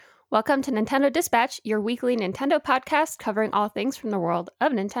Welcome to Nintendo Dispatch, your weekly Nintendo podcast covering all things from the world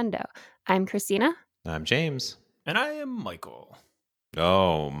of Nintendo. I'm Christina. I'm James. And I am Michael.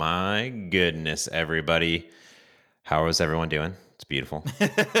 Oh my goodness, everybody. How is everyone doing? It's beautiful.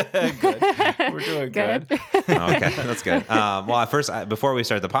 Good. We're doing good. Okay, that's good. Well, first, before we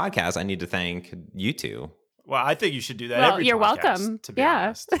start the podcast, I need to thank you two. Well, I think you should do that Well, every you're podcast, welcome. to be Yeah.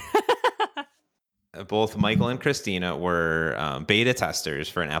 honest. Both Michael and Christina were beta testers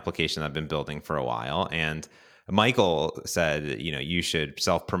for an application I've been building for a while. And Michael said, you should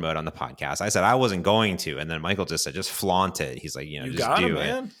self-promote on the podcast. I said I wasn't going to. And then Michael just said, just flaunt it. He's like, You just got do it, it.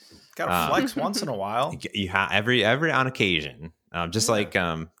 man. Got to flex once in a while. You every on occasion. Just like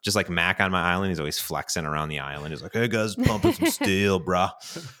Mac on my island, he's always flexing around the island. He's like, "Hey guys, pumping some steel, bruh."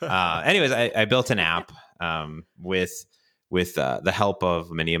 Anyways, I built an app with the help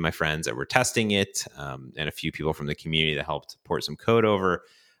of many of my friends that were testing it, and a few people from the community that helped port some code over.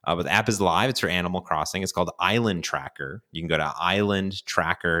 But the app is live. It's for Animal Crossing. It's called Island Tracker. You can go to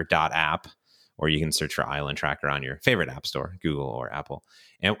islandtracker.app, or you can search for Island Tracker on your favorite app store, Google or Apple.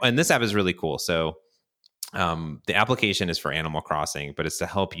 And this app is really cool. So the application is for Animal Crossing, but it's to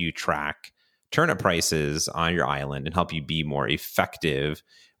help you track turnip prices on your island and help you be more effective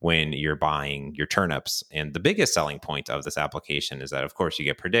when you're buying your turnips. And the biggest selling point of this application is that, of course, you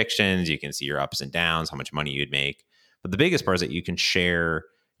get predictions, you can see your ups and downs, how much money you'd make. But the biggest part is that you can share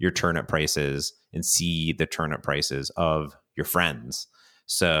your turnip prices and see the turnip prices of your friends.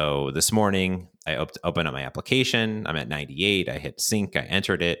 So this morning, I opened up my application. I'm at 98. I hit sync. I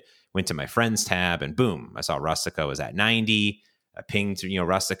entered it, went to my friends tab, and boom, I saw Rustica was at 90. I pinged,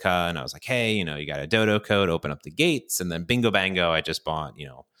 Rustica, and I was like, hey, you got a dodo code, open up the gates. And then bingo bango, I just bought,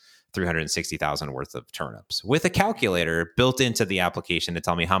 360,000 worth of turnips with a calculator built into the application to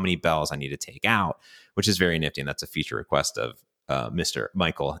tell me how many bells I need to take out, which is very nifty. And that's a feature request of Mr.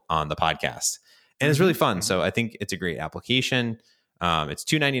 Michael on the podcast. And it's really fun. So I think it's a great application. It's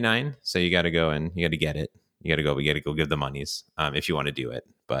 $2.99. So you got to go and you got to get it. We got to go give the monies if you want to do it.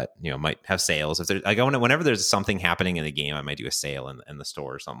 But, might have sales. If there's whenever there's something happening in the game, I might do a sale in the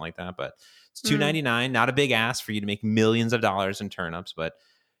store or something like that. But it's $2.99, not a big ask for you to make millions of dollars in turnips. But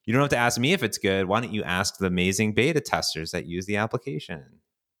you don't have to ask me if it's good. Why don't you ask the amazing beta testers that use the application?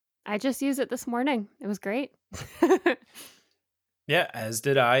 I just used it this morning. It was great. Yeah, as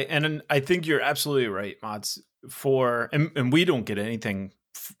did I. And I think you're absolutely right, Mods. And we don't get anything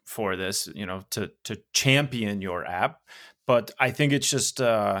for this, to champion your app. But I think it's just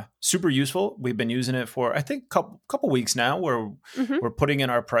super useful. We've been using it for, I think, couple weeks now where we're putting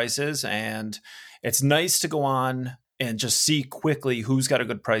in our prices. And it's nice to go on and just see quickly who's got a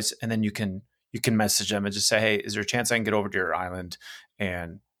good price. And then you can message them and just say, hey, is there a chance I can get over to your island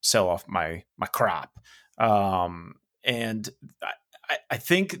and sell off my crop? And I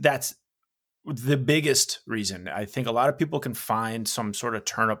think that's the biggest reason. I think a lot of people can find some sort of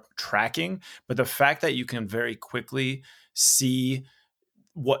turnip tracking, but the fact that you can very quickly see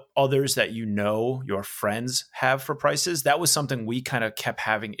what others that your friends have for prices, that was something we kind of kept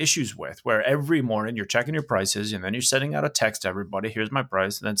having issues with, where every morning you're checking your prices and then you're sending out a text to everybody, here's my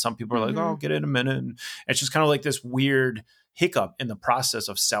price. And then some people are like, oh, I'll get it in a minute. And it's just kind of like this weird hiccup in the process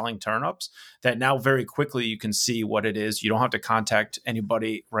of selling turnips that now very quickly you can see what it is. You don't have to contact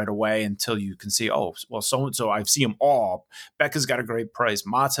anybody right away until you can see, oh, well, so-and-so, I see them all. Becca's got a great price.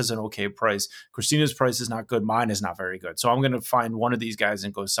 Mott's has an okay price. Christina's price is not good. Mine is not very good. So I'm going to find one of these guys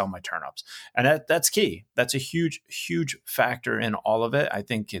and go sell my turnips. And that's key. That's a huge, huge factor in all of it. I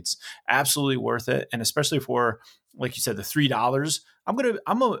think it's absolutely worth it. And especially for, like you said, the $3,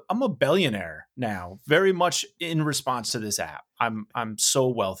 I'm a billionaire now, very much in response to this app. I'm so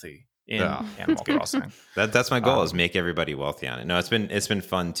wealthy in Animal Crossing. That's my goal, is make everybody wealthy on it. No, it's been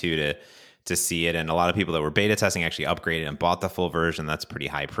fun too to see it, and a lot of people that were beta testing actually upgraded and bought the full version. That's pretty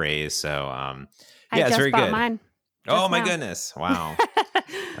high praise. So it's very good. Mine oh my goodness! Wow,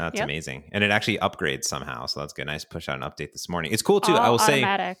 that's amazing, and it actually upgrades somehow. So that's good. Nice push out an update this morning. It's cool too. All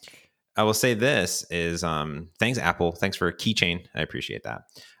automatic. I will say this is thanks Apple. Thanks for a keychain. I appreciate that.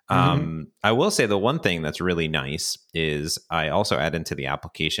 I will say the one thing that's really nice is I also add into the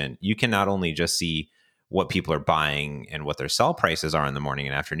application, you can not only just see what people are buying and what their sell prices are in the morning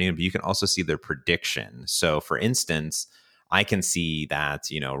and afternoon, but you can also see their prediction. So for instance, I can see that,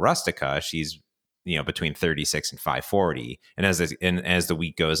 Rustica, she's, between 36 and 540. And as the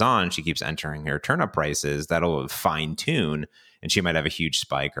week goes on, she keeps entering her turnip prices. That'll fine tune, and she might have a huge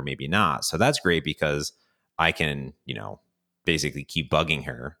spike or maybe not. So that's great because I can, basically keep bugging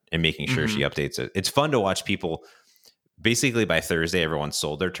her and making sure she updates it. It's fun to watch people basically by Thursday, everyone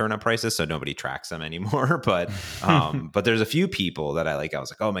sold their turnip prices, so nobody tracks them anymore. But there's a few people that I like. I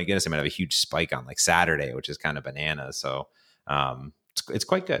was like, oh my goodness, I might have a huge spike on like Saturday, which is kind of bananas. So it's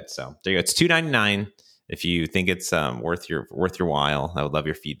quite good. So there you go. It's $2.99. If you think it's worth your while, I would love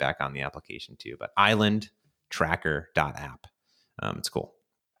your feedback on the application too. But islandtracker.app. It's cool.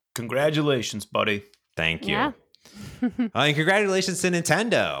 Congratulations, buddy. Thank you. Yeah. And congratulations to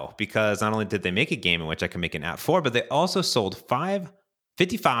Nintendo, because not only did they make a game in which I can make an app for, but they also sold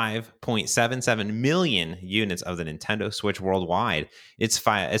 55.77 million units of the Nintendo Switch worldwide. It's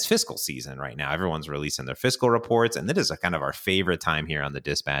fiscal season right now. Everyone's releasing their fiscal reports, and that is kind of our favorite time here on the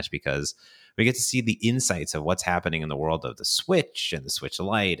Dispatch, because we get to see the insights of what's happening in the world of the Switch and the Switch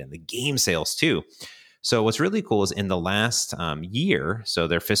Lite and the game sales too. So what's really cool is in the last year, so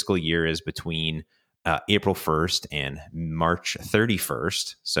their fiscal year is between April 1st and March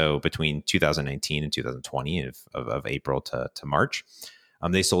 31st. So between 2019 and 2020, of April to March,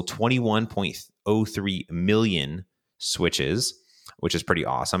 they sold 21.03 million Switches, which is pretty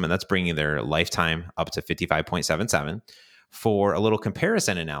awesome. And that's bringing their lifetime up to 55.77. For a little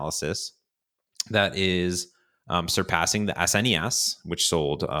comparison analysis, that is surpassing the SNES, which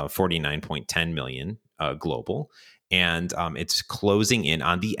sold 49.10 million global. And it's closing in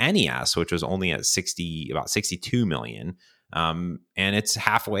on the NES, which was only at about 62 million. And it's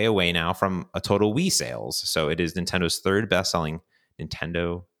halfway away now from a total Wii sales. So it is Nintendo's third best-selling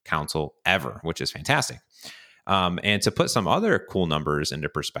Nintendo console ever, which is fantastic. And to put some other cool numbers into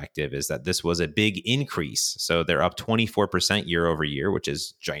perspective is that this was a big increase. So they're up 24% year over year, which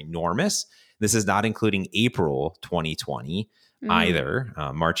is ginormous. This is not including April 2020 either.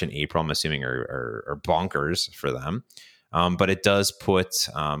 March and April, I'm assuming, are bonkers for them. But it does put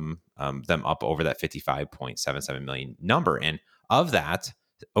them up over that 55.77 million number. And of that,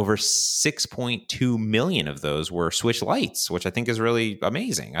 over 6.2 million of those were Switch Lites, which I think is really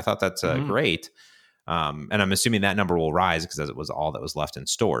amazing. I thought that's great. And I'm assuming that number will rise because it was all that was left in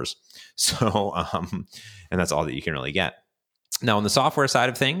stores. So, and that's all that you can really get. Now, on the software side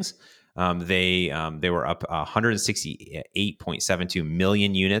of things, they were up 168.72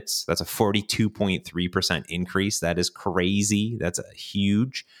 million units. That's a 42.3% increase. That is crazy. That's a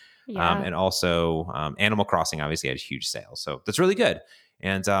huge. Yeah. And also Animal Crossing obviously had huge sales. So that's really good.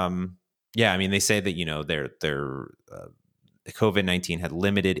 And yeah, I mean, they say that, their COVID-19 had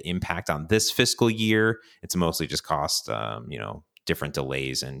limited impact on this fiscal year. It's mostly just cost, different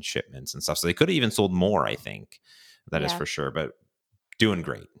delays and shipments and stuff. So they could have even sold more, I think. That is for sure. But doing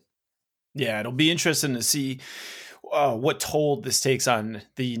great. Yeah, it'll be interesting to see what toll this takes on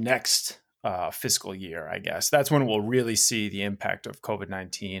the next fiscal year, I guess. That's when we'll really see the impact of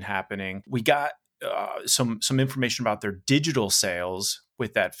COVID-19 happening. We got some information about their digital sales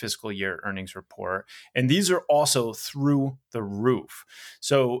with that fiscal year earnings report, and these are also through the roof.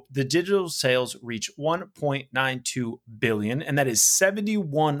 So the digital sales reach 1.92 billion, and that is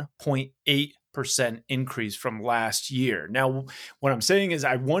 71.8% increase from last year. Now, what I'm saying is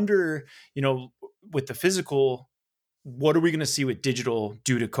I wonder, with the physical, what are we going to see with digital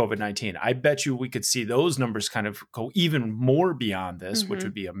due to COVID-19? I bet you we could see those numbers kind of go even more beyond this, which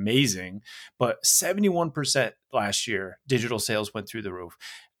would be amazing. But 71% last year, digital sales went through the roof.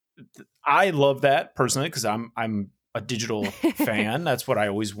 I love that personally because I'm a digital fan. That's what I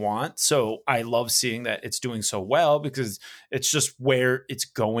always want. So I love seeing that it's doing so well because it's just where it's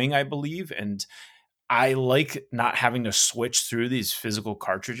going, I believe. And I like not having to switch through these physical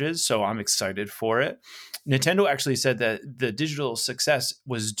cartridges, so I'm excited for it. Nintendo actually said that the digital success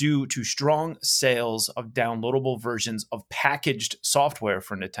was due to strong sales of downloadable versions of packaged software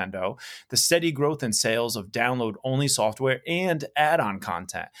for Nintendo, the steady growth in sales of download-only software, and add-on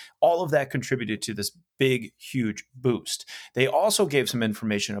content. All of that contributed to this big, huge boost. They also gave some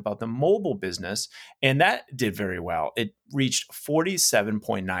information about the mobile business, and that did very well. It reached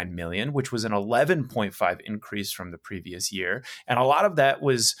 47.9 million, which was an 11.5 increase from the previous year. And a lot of that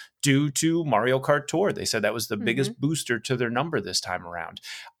was due to Mario Kart Tour. They said that was the biggest booster to their number this time around.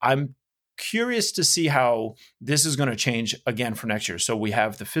 I'm curious to see how this is going to change again for next year. So we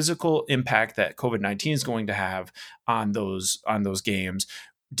have the physical impact that COVID-19 is going to have on those games.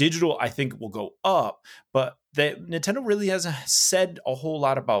 Digital, I think, will go up, but Nintendo really hasn't said a whole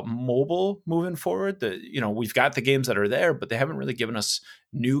lot about mobile moving forward. We've got the games that are there, but they haven't really given us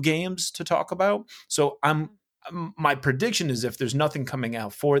new games to talk about. So my prediction is if there's nothing coming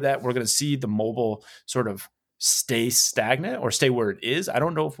out for that, we're going to see the mobile sort of stay stagnant or stay where it is. I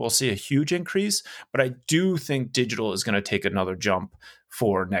don't know if we'll see a huge increase, but I do think digital is going to take another jump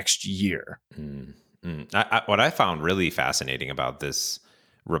for next year. What I found really fascinating about this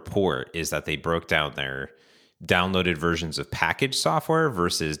report is that they broke down their downloaded versions of packaged software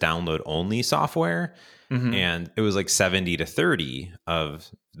versus download only software. And it was like 70 to 30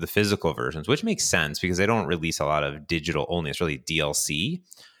 of the physical versions, which makes sense because they don't release a lot of digital only. It's really DLC.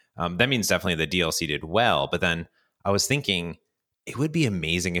 That means definitely the DLC did well. But then I was thinking it would be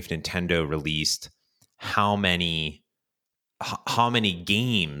amazing if Nintendo released how many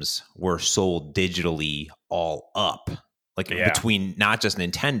games were sold digitally all up, like between not just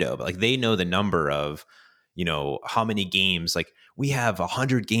Nintendo, but like they know the number of, how many games, like we have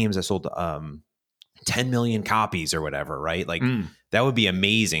 100 games that sold 10 million copies or whatever, right? Like that would be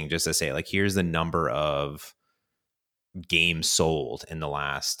amazing just to say, like, here's the number of games sold in the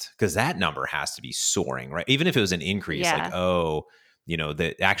last, because that number has to be soaring, right? Even if it was an increase, like,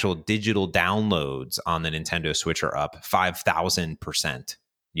 the actual digital downloads on the Nintendo Switch are up 5,000%,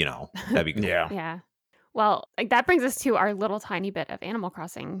 that'd be cool. Yeah. Well, like that brings us to our little tiny bit of Animal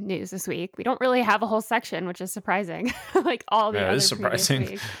Crossing news this week. We don't really have a whole section, which is surprising. Like all the other is surprising.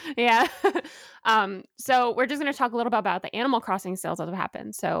 Weeks. Yeah. So we're just going to talk a little bit about the Animal Crossing sales that have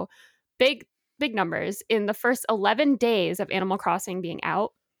happened. So big numbers. In the first 11 days of Animal Crossing being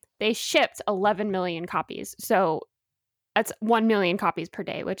out, they shipped 11 million copies. So that's 1 million copies per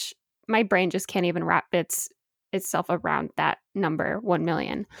day, which my brain just can't even wrap itself around that number, 1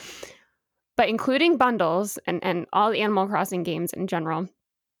 million. But including bundles and all the Animal Crossing games in general,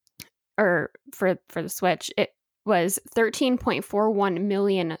 or for the Switch, it was 13.41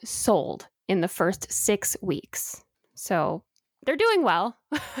 million sold in the first 6 weeks. So they're doing well.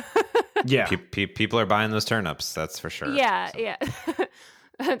 Yeah. People are buying those turnips, that's for sure. Yeah.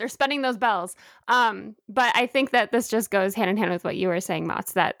 They're spending those bells. But I think that this just goes hand in hand with what you were saying,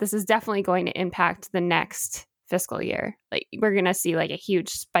 Mats, that this is definitely going to impact the next fiscal year. Like we're going to see like a huge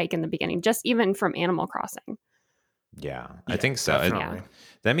spike in the beginning, just even from Animal Crossing. Yeah, I think so.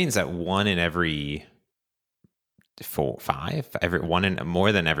 That means that one in every more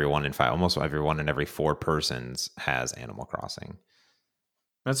than every 1 in 5, almost every 1 in every 4 persons has Animal Crossing.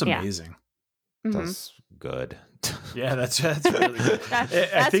 That's amazing. That's good. Yeah, that's really good.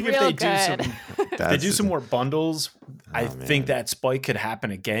 I think if they do some more bundles, I think that spike could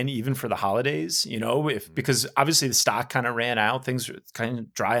happen again, even for the holidays. Because obviously the stock kind of ran out, things are kind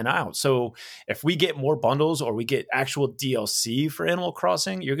of drying out. So if we get more bundles or we get actual DLC for Animal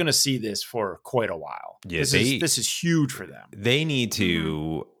Crossing, you're going to see this for quite a while. Yeah, this is huge for them. They need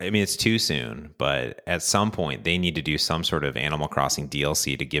to. I mean, it's too soon, but at some point they need to do some sort of Animal Crossing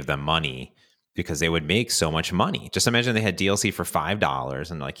DLC to give them money, because they would make so much money. Just imagine they had DLC for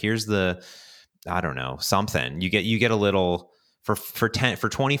 $5 and like, here's the, I don't know, something. You get a little for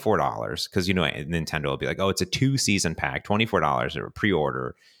 $24, because Nintendo will be like, oh, it's a 2-season pack, $24 or a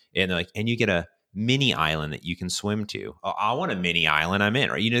pre-order, and like, and you get a mini island that you can swim to. Oh, I want a mini island, I'm in,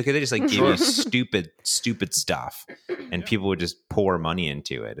 right? They just like give you stupid stuff, and people would just pour money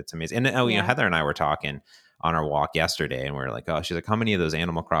into it. It's amazing. And Heather and I were talking on our walk yesterday, and we were like, oh, she's like, how many of those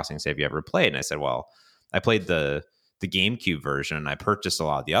Animal Crossings have you ever played? And I said, well, I played the GameCube version, and I purchased a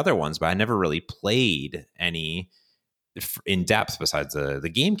lot of the other ones, but I never really played any in depth besides the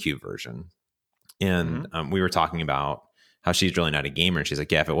GameCube version. And we were talking about how she's really not a gamer, and she's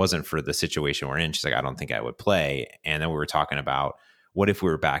like, yeah, if it wasn't for the situation we're in, she's like, I don't think I would play. And then we were talking about, what if we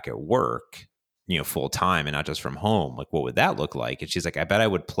were back at work, full time and not just from home? Like, what would that look like? And she's like, I bet I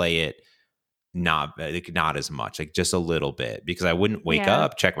would play it not as much, like just a little bit, because I wouldn't wake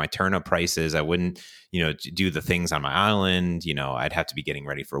up, check my turnip prices. I wouldn't, do the things on my island. I'd have to be getting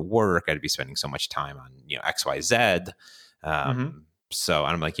ready for work. I'd be spending so much time on, XYZ. So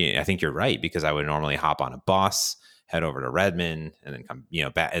I'm like, I think you're right, because I would normally hop on a bus, head over to Redmond, and then come,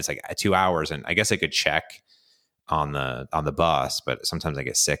 back. It's like 2 hours, and I guess I could check on the bus, but sometimes I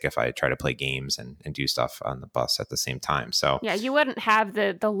get sick if I try to play games and do stuff on the bus at the same time. So yeah, you wouldn't have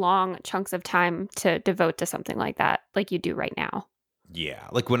the long chunks of time to devote to something like that like you do right now. Yeah,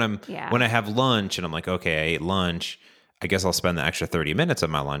 like when I have lunch and I'm like, okay, I ate lunch, I guess I'll spend the extra 30 minutes of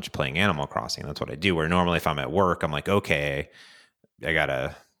my lunch playing Animal Crossing. That's what I do. Where normally if I'm at work, I'm like, okay, I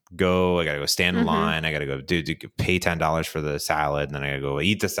gotta go stand in line, I gotta go pay $10 for the salad, and then I gotta go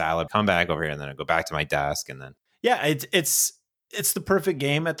eat the salad, come back over here, and then I go back to my desk, and then it's the perfect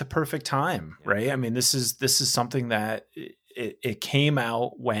game at the perfect time, right? I mean, this is something that it came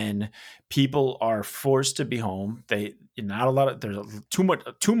out when people are forced to be home. There's too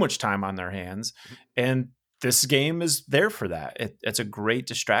much time on their hands, and this game is there for that. It's a great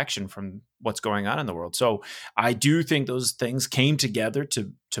distraction from what's going on in the world. So I do think those things came together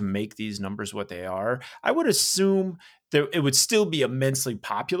to make these numbers what they are. I would assume that it would still be immensely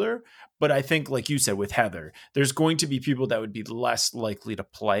popular, but I think, like you said with Heather, there's going to be people that would be less likely to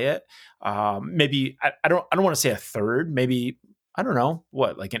play it. Maybe I don't want to say a third, maybe, I don't know,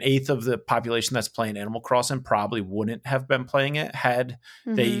 what, like an eighth of the population that's playing Animal Crossing probably wouldn't have been playing it had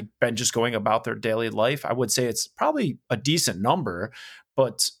they been just going about their daily life. I would say it's probably a decent number,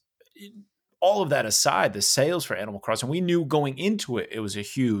 but all of that aside, the sales for Animal Crossing, we knew going into it, it was a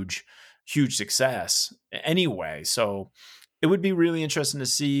huge success anyway. So it would be really interesting to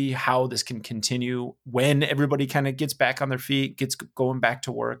see how this can continue when everybody kind of gets back on their feet, gets going back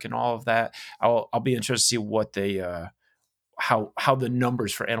to work and all of that. I'll be interested to see what they, how the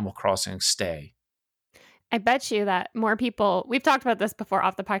numbers for Animal Crossing stay. I bet you that more people, we've talked about this before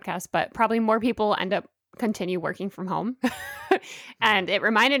off the podcast, but probably more people end up continue working from home. And it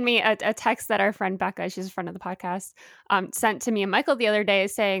reminded me a text that our friend Becca, she's a friend of the podcast, sent to me and Michael the other day,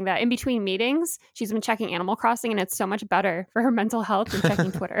 saying that in between meetings, she's been checking Animal Crossing and it's so much better for her mental health than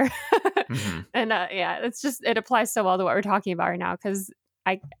checking Twitter. And yeah, it's just, it applies so well to what we're talking about right now. Cause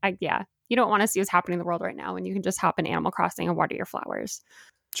yeah, you don't want to see what's happening in the world right now when you can just hop in Animal Crossing and water your flowers.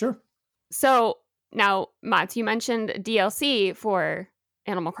 Sure. So now, Mats, you mentioned DLC for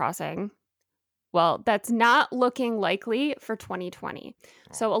Animal Crossing. Well, that's not looking likely for 2020.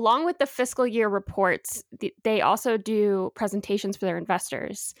 So along with the fiscal year reports, they also do presentations for their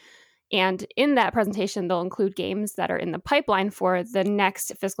investors. And in that presentation, they'll include games that are in the pipeline for the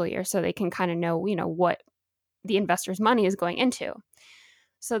next fiscal year so they can kind of know, what the investors' money is going into.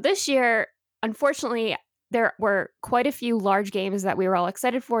 So this year, unfortunately, there were quite a few large games that we were all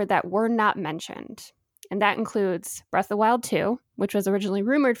excited for that were not mentioned. And that includes Breath of the Wild 2, which was originally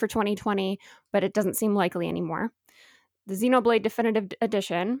rumored for 2020, but it doesn't seem likely anymore. The Xenoblade Definitive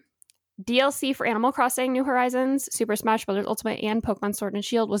Edition, DLC for Animal Crossing New Horizons, Super Smash Bros. Ultimate, and Pokemon Sword and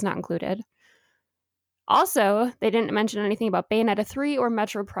Shield was not included. Also, they didn't mention anything about Bayonetta 3 or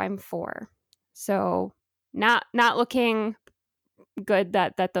Metro Prime 4. So not looking good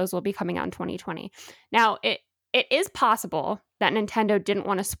that those will be coming out in 2020. Now, it is possible that Nintendo didn't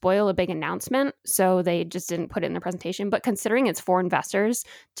want to spoil a big announcement, so they just didn't put it in the presentation. But considering it's for investors,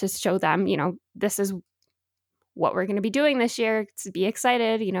 to show them, this is what we're going to be doing this year, to be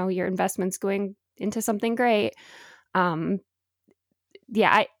excited, your investment's going into something great. It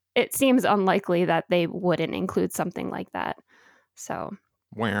seems unlikely that they wouldn't include something like that. So...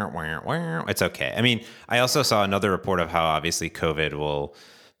 It's okay. I mean, I also saw another report of how obviously COVID will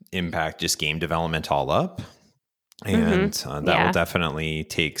impact just game development all up. And that will definitely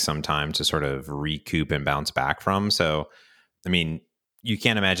take some time to sort of recoup and bounce back from. So, I mean, you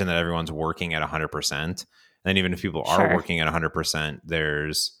can't imagine that everyone's working at 100%. And even if people are working at 100%,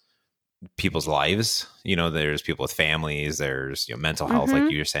 there's people's lives, there's people with families, there's mental health, like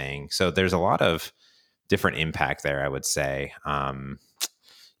you were saying. So there's a lot of different impact there, I would say.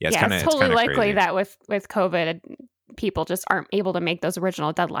 It's totally likely crazy that with COVID, people just aren't able to make those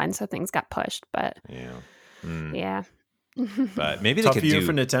original deadlines, so things got pushed. But yeah. But maybe they could year do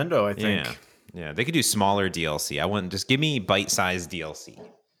for Nintendo, I think. Yeah, they could do smaller DLC. I wouldn't just give me bite-sized DLC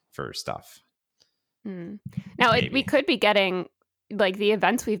for stuff. Now we could be getting like the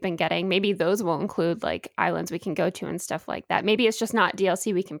events we've been getting. Maybe those will include like islands we can go to and stuff like that. Maybe it's just not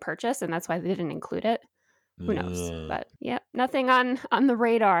DLC we can purchase, and that's why they didn't include it. Who knows? But yeah, nothing on the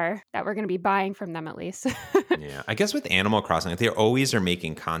radar that we're going to be buying from them, at least. Yeah, I guess with Animal Crossing, like, they always are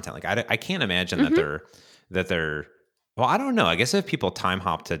making content. Like I can't imagine that they're. Well, I don't know. I guess if people time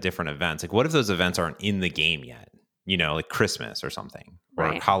hop to different events, like what if those events aren't in the game yet? Like Christmas or something,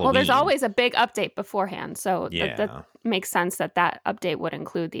 or Halloween. Well, there's always a big update beforehand, so that makes sense that update would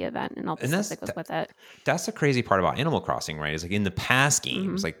include the event, and I'll just stick with it. That's the crazy part about Animal Crossing, right? Is like in the past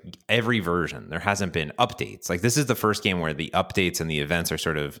games, like every version, there hasn't been updates. Like this is the first game where the updates and the events are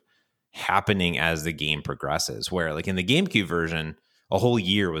sort of happening as the game progresses. Where like in the GameCube version, a whole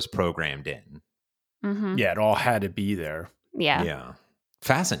year was programmed in. Yeah, it all had to be there. Yeah.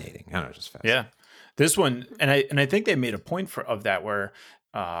 Fascinating. I don't know, just fascinating. Yeah. This one, and I think they made a point of that where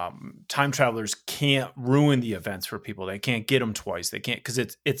time travelers can't ruin the events for people. They can't get them twice. They can't, because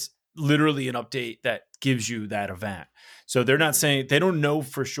it's literally an update that gives you that event. So they're not saying, they don't know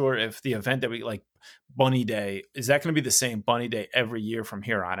for sure if the event that we like Bunny Day, is that going to be the same Bunny Day every year from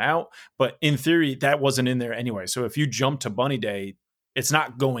here on out? But in theory, that wasn't in there anyway. So if you jump to Bunny Day, it's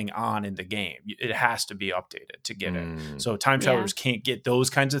not going on in the game. It has to be updated to get it. So time travelers can't get those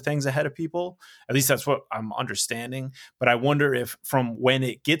kinds of things ahead of people. At least that's what I'm understanding. But I wonder if from when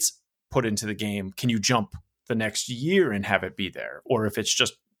it gets put into the game, can you jump the next year and have it be there, or if it's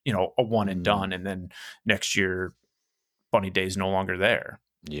just, a one and done, and then next year Bunny Day is no longer there.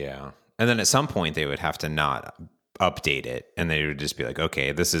 Yeah. And then at some point they would have to not update it, and they would just be like,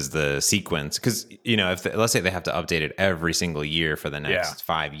 okay, this is the sequence. Because, if let's say they have to update it every single year for the next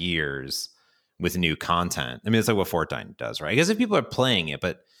 5 years with new content. I mean, it's like what Fortnite does, right? I guess if people are playing it,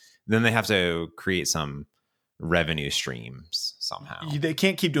 but then they have to create some revenue streams somehow. They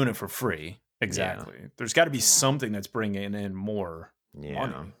can't keep doing it for free. Exactly. Yeah. There's got to be something that's bringing in more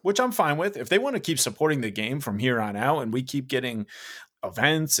money, which I'm fine with. If they want to keep supporting the game from here on out, and we keep getting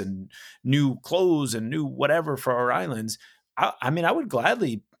events and new clothes and new whatever for our islands, I mean, I would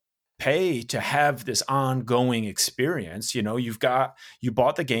gladly pay to have this ongoing experience. You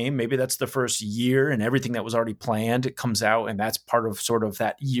bought the game, maybe that's the first year, and everything that was already planned, it comes out, and that's part of sort of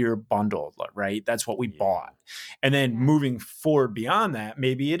that year bundle, right? That's what we bought. And then moving forward beyond that,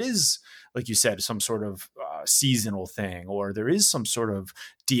 maybe it is, like you said, some sort of seasonal thing, or there is some sort of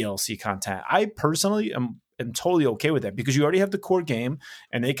DLC content. I personally am totally okay with that, because you already have the core game,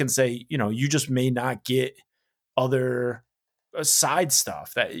 and they can say, you just may not get other side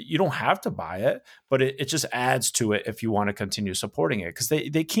stuff that you don't have to buy it, but it just adds to it if you want to continue supporting it, because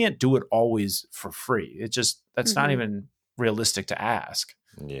they can't do it always for free. It just, that's not even realistic to ask.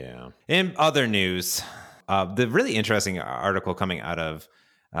 Yeah. In other news, the really interesting article coming out of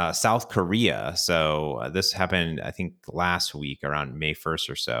South Korea. So this happened, I think, last week around May 1st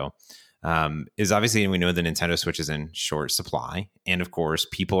or so. Is obviously, we know the Nintendo Switch is in short supply. And of course,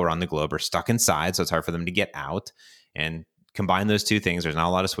 people around the globe are stuck inside, so it's hard for them to get out. And combine those two things, there's not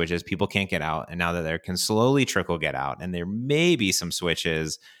a lot of Switches. People can't get out. And now that they can slowly trickle get out, and there may be some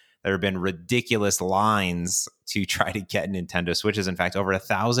Switches, there have been ridiculous lines to try to get Nintendo Switches. In fact, over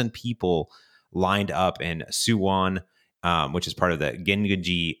 1,000 people lined up in Suwon, which is part of the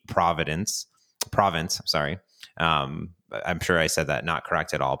Gyeonggi province. Sorry. I'm sure I said that not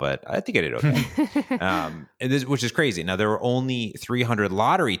correct at all, but I think I did okay. Which is crazy. Now, there were only 300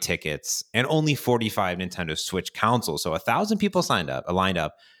 lottery tickets and only 45 Nintendo Switch consoles. So 1,000 people lined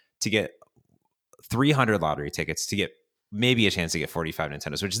up to get 300 lottery tickets to get maybe a chance to get 45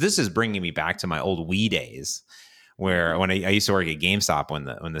 Nintendo Switch. This is bringing me back to my old Wii days, where when I used to work at GameStop when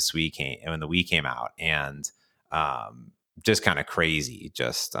the Wii came out, and just kind of crazy.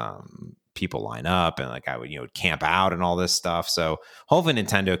 Just people line up, and like I would camp out and all this stuff. So hopefully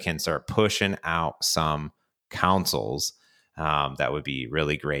Nintendo can start pushing out some consoles. That would be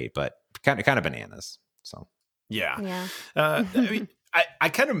really great, but kind of bananas. So yeah. I mean, I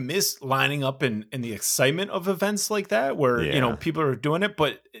kind of miss lining up in the excitement of events like that, where people are doing it,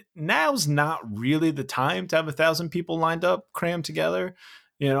 but now's not really the time to have 1,000 people lined up crammed together.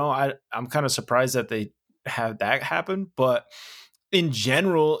 I'm kind of surprised that they have that happen, but in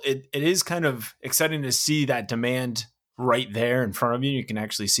general, it is kind of exciting to see that demand right there in front of you. You can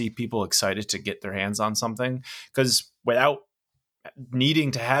actually see people excited to get their hands on something, because without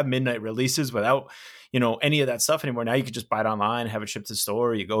needing to have midnight releases, without any of that stuff anymore, now you can just buy it online, have it shipped to the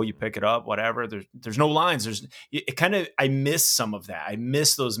store, you go, you pick it up, whatever. There's no lines. I miss some of that. I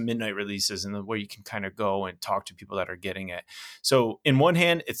miss those midnight releases, and where you can kind of go and talk to people that are getting it. So in one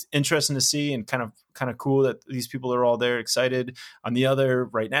hand, it's interesting to see, and kind of cool that these people are all there excited. On the other,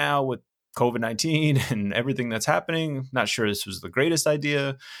 right now with COVID-19 and everything that's happening, not sure this was the greatest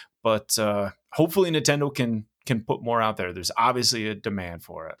idea, but hopefully Nintendo can put more out there. There's obviously a demand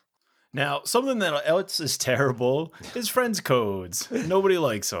for it. Now, something that else is terrible is friends codes. Nobody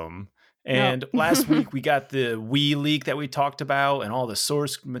likes them. And last week we got the Wii leak that we talked about, and all the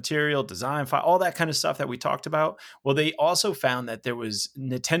source material, design file, all that kind of stuff that we talked about. Well, they also found that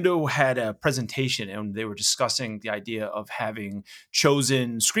Nintendo had a presentation, and they were discussing the idea of having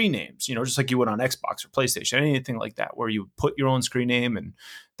chosen screen names, just like you would on Xbox or PlayStation, anything like that, where you put your own screen name and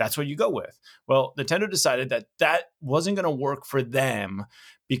that's what you go with. Well, Nintendo decided that wasn't going to work for them,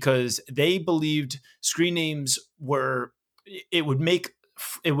 because they believed screen names it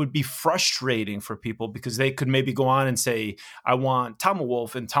would be frustrating for people, because they could maybe go on and say, I want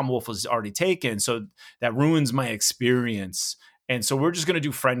Tamawolf, and Tamawolf was already taken. So that ruins my experience. And so we're just going to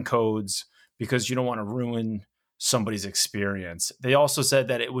do friend codes, because you don't want to ruin somebody's experience. They also said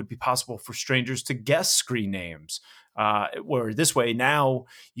that it would be possible for strangers to guess screen names. Where this way, now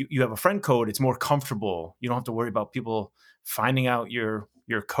you have a friend code, it's more comfortable. You don't have to worry about people finding out your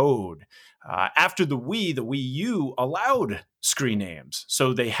code. After the Wii U allowed screen names.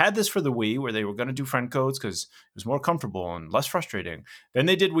 So they had this for the Wii, where they were going to do friend codes because it was more comfortable and less frustrating. Then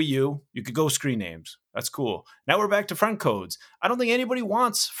they did Wii U. You could go screen names. That's cool. Now we're back to friend codes. I don't think anybody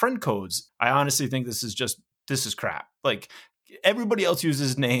wants friend codes. I honestly think this is crap. Like, everybody else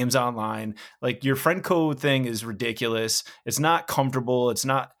uses names online. Like your friend code thing is ridiculous. It's not comfortable. It's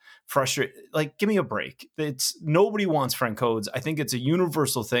not frustrating. Like, give me a break. It's nobody wants friend codes. I think it's a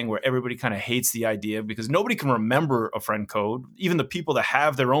universal thing where everybody kind of hates the idea because nobody can remember a friend code. Even the people that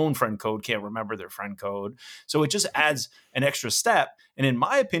have their own friend code can't remember their friend code. So it just adds an extra step. And in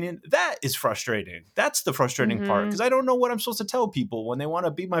my opinion, that is frustrating. That's the frustrating part because I don't know what I'm supposed to tell people when they want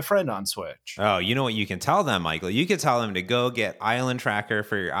to be my friend on Switch. Oh, you know what you can tell them, Michael? You can tell them to go get Island Tracker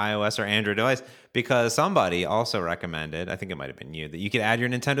for your iOS or Android device because somebody also recommended, I think it might have been you, that you could add your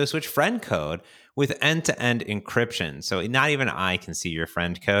Nintendo Switch friend code with end-to-end encryption. So not even I can see your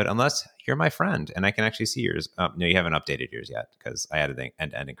friend code unless you're my friend and I can actually see yours. No, you haven't updated yours yet because I added the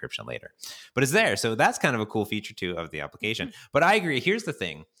end-to-end encryption later. But it's there. So that's kind of a cool feature too of the application. But I agree. Here's the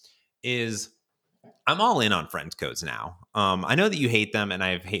thing is I'm all in on friend codes now. I know that you hate them and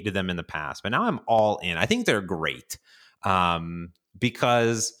I've hated them in the past, but now I'm all in. I think they're great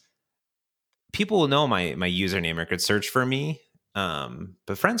because people will know my username or could search for me.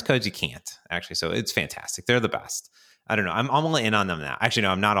 But friends codes, you can't actually. So it's fantastic. They're the best. I don't know. I'm all in on them now. Actually,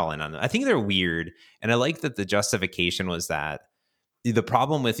 no, I'm not all in on them. I think they're weird. And I like that the justification was that the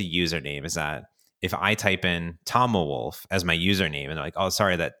problem with the username is that if I type in Tomawolf as my username and they're like, oh,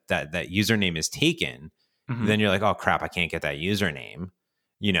 sorry, that username is taken, then you're like, oh crap, I can't get that username.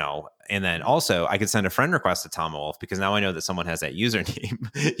 You know, and then also I could send a friend request to Tomawolf because now I know that someone has that username,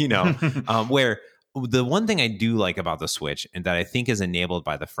 you know, where the one thing I do like about the Switch and that I think is enabled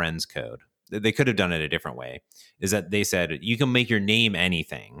by the friends code, they could have done it a different way, is that they said you can make your name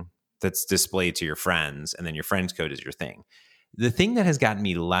anything that's displayed to your friends and then your friends code is your thing. The thing that has gotten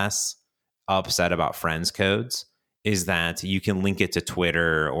me less upset about friends codes is that you can link it to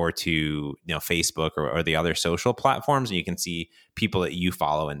Twitter or to Facebook or the other social platforms, and you can see people that you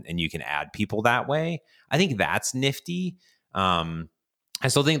follow and you can add people that way. I think that's nifty. I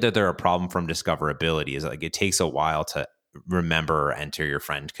still think that they're a problem from discoverability. Is like it takes a while to remember or enter your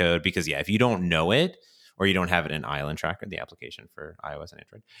friend code because if you don't know it or you don't have it in Island Tracker, the application for iOS and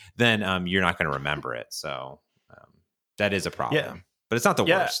Android, then you're not going to remember it. So that is a problem, but it's not the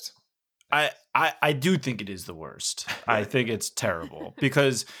worst. I do think it is the worst. I think it's terrible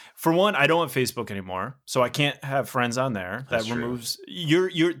because for one, I don't have Facebook anymore, so I can't have friends on there. That removes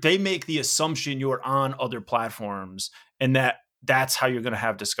they make the assumption you're on other platforms and that's how you're going to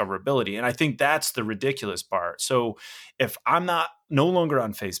have discoverability. And I think that's the ridiculous part. So if I'm no longer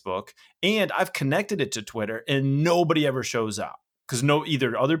on Facebook and I've connected it to Twitter and nobody ever shows up, because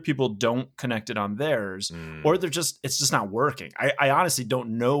either other people don't connect it on theirs or it's just not working. I honestly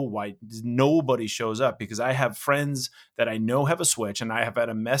don't know why nobody shows up because I have friends that I know have a Switch and I have had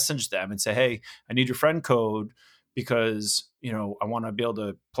to message them and say, hey, I need your friend code because, I want to be able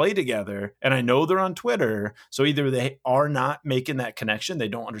to play together. And I know they're on Twitter. So either they are not making that connection. They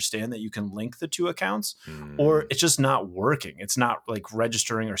don't understand that you can link the two accounts or it's just not working. It's not like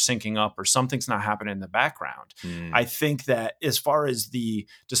registering or syncing up or something's not happening in the background. I think that as far as the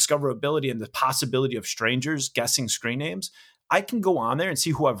discoverability and the possibility of strangers guessing screen names, I can go on there and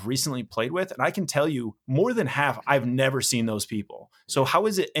see who I've recently played with. And I can tell you more than half, I've never seen those people. So how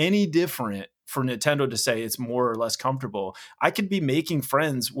is it any different for Nintendo to say it's more or less comfortable? I could be making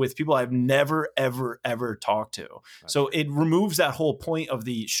friends with people I've never, ever, ever talked to. So it removes that whole point of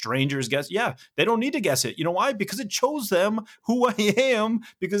the strangers guess. Yeah, they don't need to guess it. You know why? Because it shows them who I am,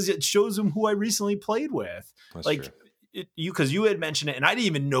 because it shows them who I recently played with. That's like true. Because you had mentioned it and I didn't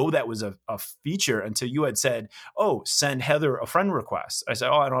even know that was a feature until you had said, oh, send Heather a friend request. I said,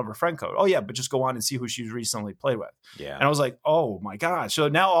 oh, I don't have a friend code. Oh yeah, but just go on and see who she's recently played with. Yeah. And I was like, oh my gosh. So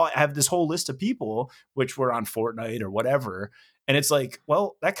now I have this whole list of people which were on Fortnite or whatever. And it's like,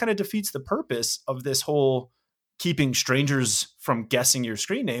 well, that kind of defeats the purpose of this whole keeping strangers from guessing your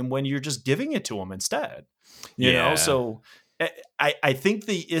screen name when you're just giving it to them instead. You know, so I think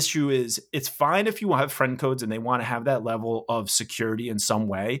the issue is it's fine if you have friend codes and they want to have that level of security in some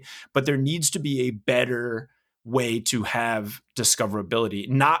way, but there needs to be a better way to have discoverability,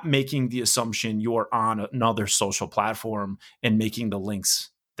 not making the assumption you're on another social platform and making the links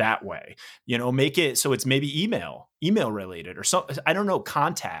that way. Make it so it's maybe email related or something. I don't know,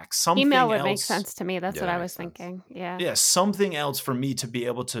 contacts, something email would else. make sense to me. That's what I was thinking. Yeah, something else for me to be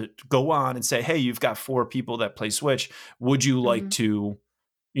able to go on and say, hey, you've got 4 people that play Switch. Would you like to,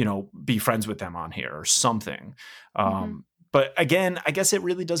 be friends with them on here or something? But again, I guess it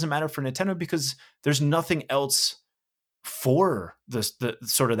really doesn't matter for Nintendo because there's nothing else for the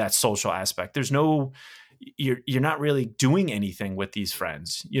sort of that social aspect. There's no you're not really doing anything with these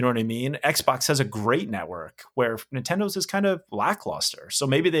friends. You know what I mean? Xbox has a great network where Nintendo's is kind of lackluster. So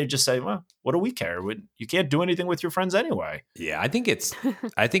maybe they just say, well, what do we care? You can't do anything with your friends anyway. Yeah, I think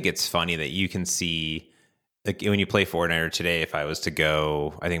it's funny that you can see, like, when you play Fortnite today, if I was to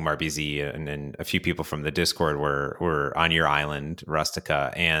go, I think MarBZ and then a few people from the Discord were on your island,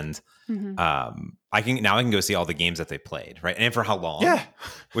 Rustica, and I can go see all the games that they played, right? And for how long? Yeah.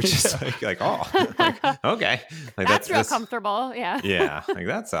 Which is like okay. Like that's real comfortable. Yeah. Yeah. Like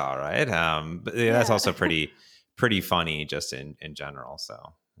that's all right. But that's also pretty funny just in general.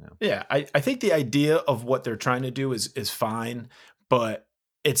 So yeah, I think the idea of what they're trying to do is fine, but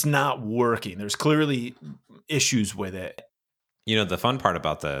it's not working. There's clearly issues with it. You know, the fun part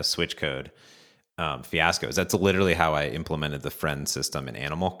about the Switch code fiasco is that's literally how I implemented the friend system in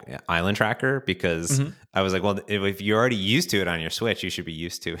Animal Island Tracker, because I was like, well, if you're already used to it on your Switch, you should be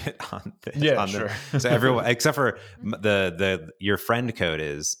used to it on so everyone, except for your friend code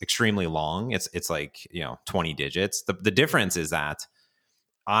is extremely long. It's like, 20 digits. The difference is that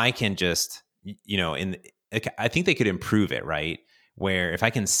I can just, I think they could improve it, right? Where if I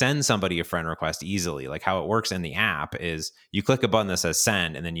can send somebody a friend request easily, like how it works in the app is you click a button that says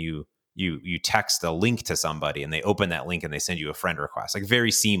send, and then you text a link to somebody and they open that link and they send you a friend request, like very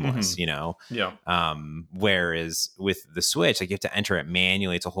seamless, Yeah. Whereas with the Switch, like you have to enter it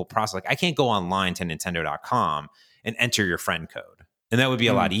manually. It's a whole process. Like I can't go online to Nintendo.com and enter your friend code. And that would be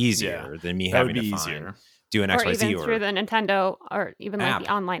a lot easier than me having to do an XYZ or even through the Nintendo or even like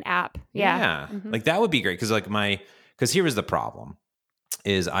the online app. Yeah. Like that would be great. Because here was the problem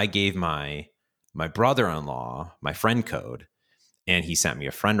is I gave my brother-in-law my friend code, and he sent me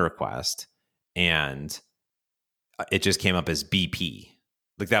a friend request, and it just came up as BP.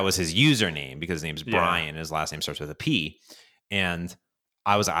 Like that was his username because his name's Brian and his last name starts with a P. And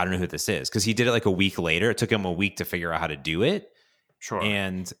I was like, I don't know who this is, because he did it like a week later. It took him a week to figure out how to do it. Sure.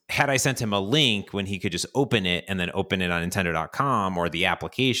 And had I sent him a link when he could just open it and then open it on Nintendo.com or the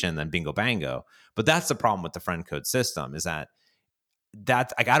application, then bingo bango. But that's the problem with the friend code system, is that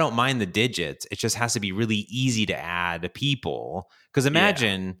like I don't mind the digits. It just has to be really easy to add people. Because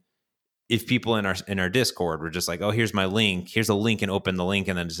imagine if people in our Discord were just like, oh, here's my link. Here's a link, and open the link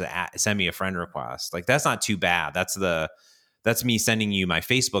and then just send me a friend request. Like that's not too bad. That's me sending you my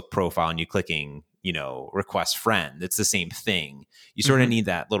Facebook profile and you clicking, request friend. It's the same thing. You sort of need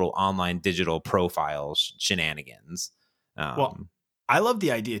that little online digital profile shenanigans. Well, I love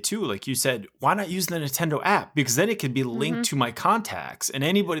the idea too. Like you said, why not use the Nintendo app? Because then it can be linked to my contacts, and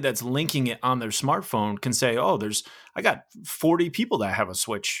anybody that's linking it on their smartphone can say, oh, I got 40 people that have a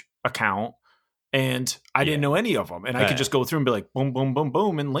Switch account, and I didn't know any of them. And I could just go through and be like, boom, boom, boom,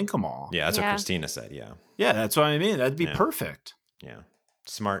 boom, and link them all. Yeah, that's what Christina said. Yeah. Yeah, that's what I mean. That'd be perfect. Yeah.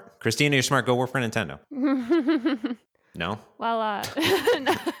 Smart. Christina, you're smart. Go work for Nintendo. No? Well,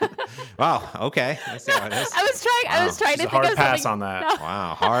 no. Wow. Okay. Let's see how it is. I was trying to think of something. Hard pass on that. No.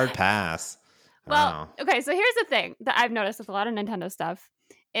 Wow. Hard pass. Well, okay. So here's the thing that I've noticed with a lot of Nintendo stuff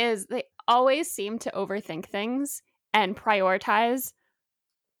is they always seem to overthink things and prioritize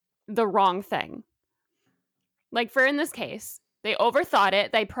the wrong thing. Like in this case, they overthought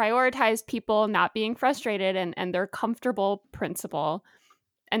it. They prioritized people not being frustrated and their comfortable principle.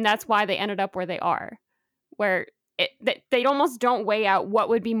 And that's why they ended up where they are, where they almost don't weigh out what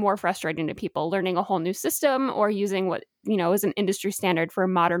would be more frustrating to people, learning a whole new system or using what, is an industry standard for a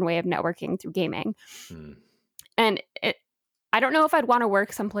modern way of networking through gaming. And I don't know if I'd want to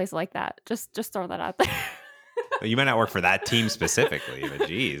work someplace like that. Just throw that out there. You might not work for that team specifically, but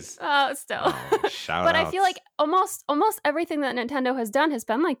geez. Oh, still. Shout out. I feel like almost everything that Nintendo has done has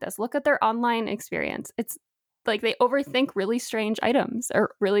been like this. Look at their online experience. It's like they overthink really strange items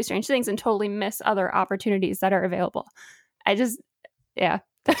or really strange things and totally miss other opportunities that are available. That's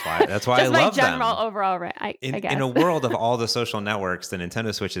why I love my general them. Overall, right? I guess. In a world of all the social networks, the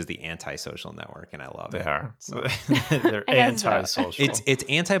Nintendo Switch is the anti-social network, and I love it. They are. They're anti-social. It's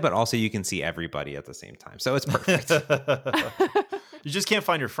anti, but also you can see everybody at the same time, so it's perfect. You just can't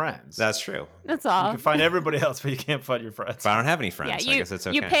find your friends. That's true. That's all. You can find everybody else, but you can't find your friends. But I don't have any friends. I guess it's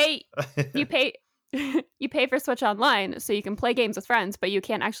okay. You pay for Switch Online so you can play games with friends, but you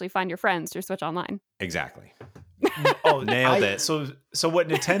can't actually find your friends through Switch Online. Exactly. Nailed it. So what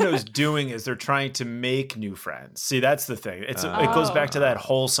Nintendo's doing is they're trying to make new friends. See, that's the thing. It goes back to that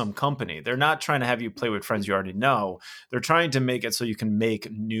wholesome company. They're not trying to have you play with friends you already know. They're trying to make it so you can make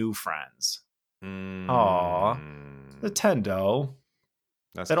new friends. Aw, Nintendo.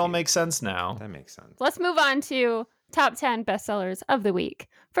 That all makes sense now. That makes sense. Let's move on to top 10 bestsellers of the week.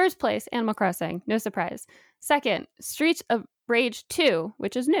 First place, Animal Crossing. No surprise. Second, Streets of Rage 2,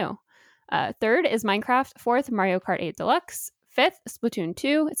 which is new. Third is Minecraft. Fourth, Mario Kart 8 Deluxe. Fifth, Splatoon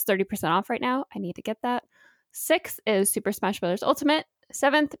 2. It's 30% off right now. I need to get that. Sixth is Super Smash Bros. Ultimate.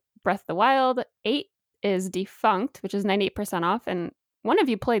 Seventh, Breath of the Wild. 8 is Defunct, which is 98% off. And one of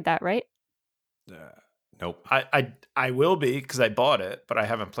you played that, right? Nope. I will be because I bought it, but I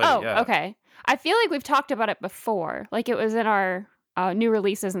haven't played it yet. Oh, okay. I feel like we've talked about it before. Like it was in our new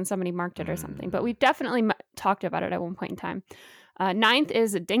releases and somebody marked it or something. But we've definitely talked about it at one point in time. Ninth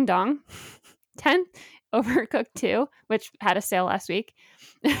is Ding Dong. 10th, Overcooked 2, which had a sale last week.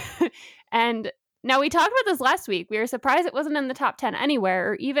 And now we talked about this last week. We were surprised it wasn't in the top 10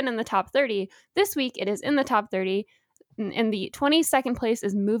 anywhere or even in the top 30. This week it is in the top 30. And the 22nd place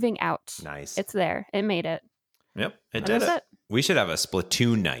is Moving Out. Nice. It's there. It made it. Yep, it That did was it. We should have a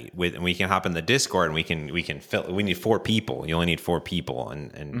Splatoon night and we can hop in the Discord and we can fill. We need 4 people. You only need 4 people,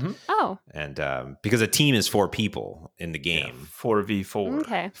 and because a team is 4 people in the game. 4v4.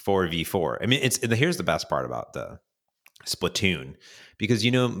 Okay. 4v4. I mean, here's the best part about the Splatoon, because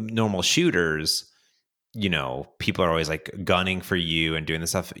normal shooters, people are always like gunning for you and doing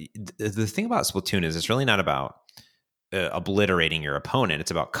this stuff. The thing about Splatoon is it's really not about obliterating your opponent.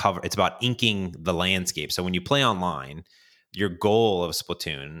 It's about it's about inking the landscape. So when you play online, your goal of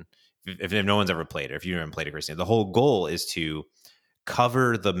Splatoon, if no one's ever played it, if you haven't played it, Christina, the whole goal is to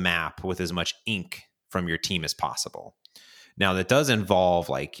cover the map with as much ink from your team as possible. Now that does involve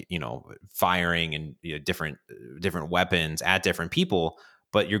firing and different weapons at different people,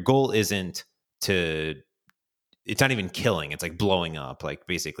 but your goal isn't it's not even killing. It's like blowing up like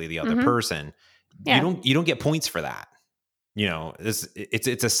basically the other person. Yeah. You don't get points for that.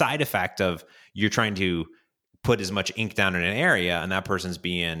 It's a side effect of you're trying to put as much ink down in an area and that person's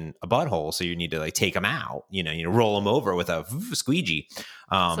being a butthole, so you need to like take them out, roll them over with a squeegee.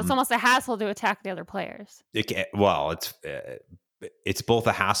 So it's almost a hassle to attack the other players. It's both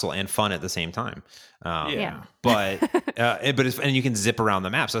a hassle and fun at the same time. But and you can zip around the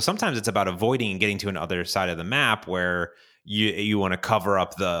map. So sometimes it's about avoiding and getting to another side of the map where you want to cover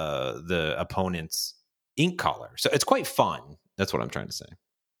up the opponent's ink color. So it's quite fun. That's what I'm trying to say.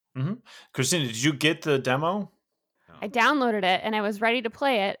 Mm-hmm. Christina, did you get the demo? I downloaded it and I was ready to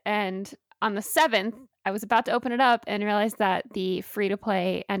play it. And on the 7th, I was about to open it up and realized that the free to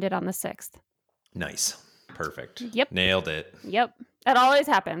play ended on the 6th. Nice. Perfect. Yep. Nailed it. Yep. That always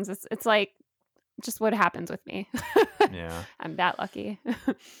happens. It's like just what happens with me. Yeah. I'm that lucky.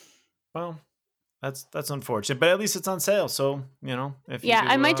 Well, that's unfortunate, but at least it's on sale. So, if you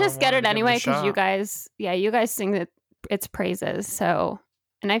I might just get it anyway because you guys sing its praises. So,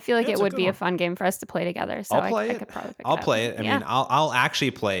 and I feel like it would be a fun game for us to play together. So I could probably pick it up. I'll play it. I mean, I'll actually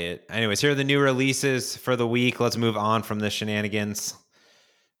play it. Anyways, here are the new releases for the week. Let's move on from the shenanigans.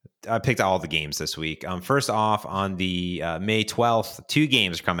 I picked all the games this week. First off, on the May 12th, 2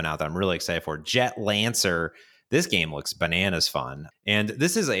 games are coming out that I'm really excited for. Jet Lancer. This game looks bananas fun. And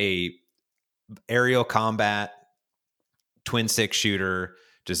this is a aerial combat twin stick shooter,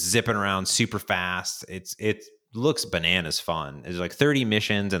 just zipping around super fast. It looks bananas fun. There's like 30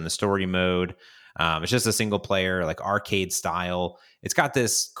 missions in the story mode. It's just a single player, like arcade style. It's got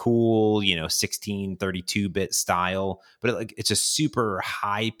this cool, 16, 32-bit style, but it's a super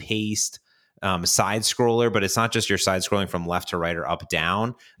high paced side scroller. But it's not just your side scrolling from left to right or up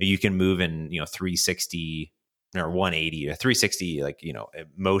down. You can move in 360 or 180 or 360,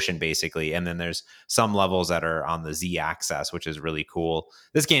 motion basically. And then there's some levels that are on the Z axis, which is really cool.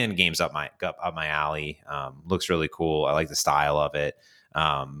 This game's up my alley. Looks really cool. I like the style of it.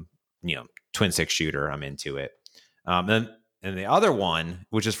 Twin stick shooter. I'm into it. And the other one,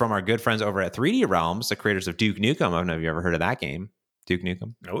 which is from our good friends over at 3D Realms, the creators of Duke Nukem. I don't know if you ever heard of that game. Duke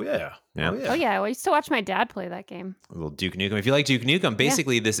Nukem. Oh yeah. Oh yeah. I used to watch my dad play that game. A little Duke Nukem. If you like Duke Nukem,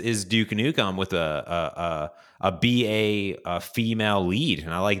 basically this is Duke Nukem with a BA female lead,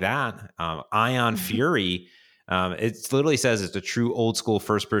 and I like that. Ion Fury. It literally says it's a true old school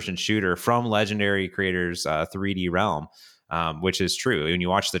first person shooter from legendary creators 3D Realm, which is true. When you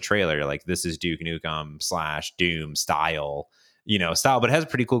watch the trailer, you're like, this is Duke Nukem / Doom style, but it has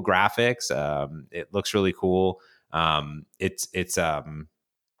pretty cool graphics. It looks really cool. I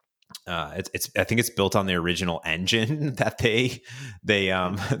think it's built on the original engine that they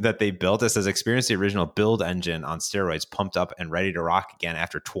built. It says experience the original build engine on steroids, pumped up and ready to rock again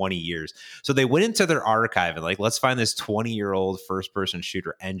after 20 years. So they went into their archive and let's find this 20-year-old first person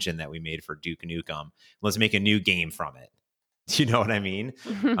shooter engine that we made for Duke Nukem. Let's make a new game from it. You know what I mean?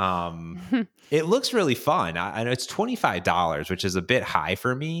 It looks really fun. I know it's $25, which is a bit high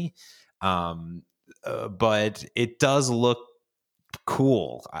for me. But it does look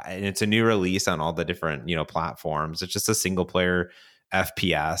cool, and it's a new release on all the different platforms. It's just a single player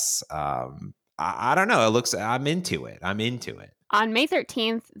FPS. I don't know. I'm into it. On May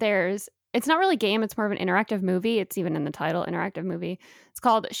 13th, it's not really a game. It's more of an interactive movie. It's even in the title, interactive movie. It's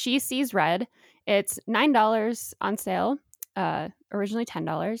called She Sees Red. It's $9 on sale, originally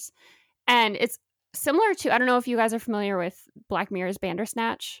 $10. And it's similar to, I don't know if you guys are familiar with Black Mirror's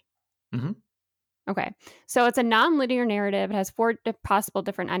Bandersnatch. Mm-hmm. Okay. So it's a non-linear narrative. It has 4 possible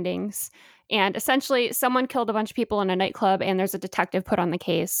different endings. And essentially, someone killed a bunch of people in a nightclub, and there's a detective put on the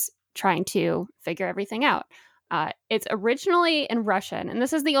case trying to figure everything out. It's originally in Russian, and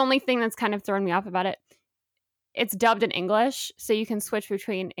this is the only thing that's kind of thrown me off about it. It's dubbed in English, so you can switch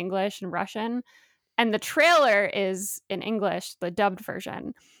between English and Russian. And the trailer is in English, the dubbed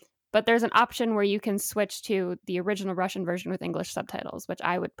version. But there's an option where you can switch to the original Russian version with English subtitles, which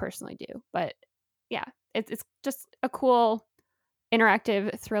I would personally do. But yeah, it's just a cool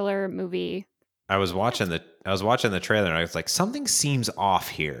interactive thriller movie. I was watching the trailer and I was like, something seems off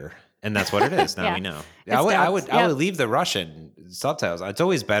here. And that's what it is. Now Yeah. we know. It's I dubbed. would leave the Russian subtitles. It's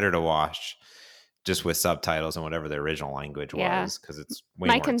always better to watch just with subtitles and whatever the original language Yeah. was, because it's way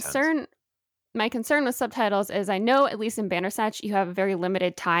My more intense. concern with subtitles is I know, at least in Bandersnatch, you have a very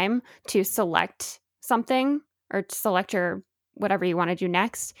limited time to select something or to select your whatever you want to do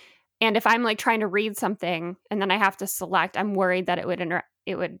next. And if I'm like trying to read something and then I have to select, I'm worried that it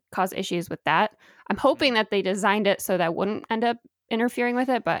would cause issues with that. I'm hoping that they designed it so that wouldn't end up interfering with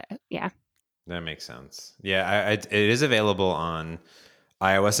it, but yeah. That makes sense. Yeah, it is available on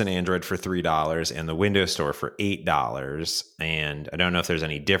iOS and Android for $3 and the Windows Store for $8. And I don't know if there's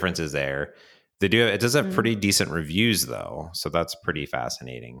any differences there. It does have pretty decent reviews though, so that's pretty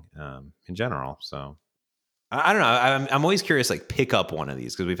fascinating in general. So I don't know. I'm always curious, like pick up one of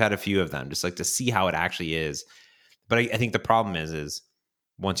these because we've had a few of them, just like to see how it actually is. But I think the problem is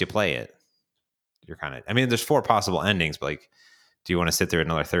once you play it, you're kind of. I mean, there's 4 possible endings, but like, do you want to sit through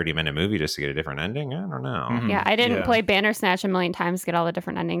another 30-minute movie just to get a different ending? I don't know. Mhm. Yeah, I didn't play Bandersnatch a million times to get all the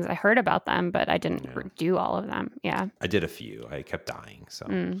different endings. I heard about them, but I didn't do all of them. Yeah. I did a few. I kept dying. So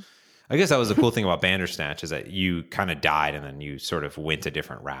I guess that was the cool thing about Bandersnatch is that you kind of died and then you sort of went a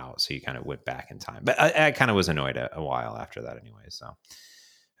different route. So you kind of went back in time. But I kind of was annoyed a while after that anyway. So,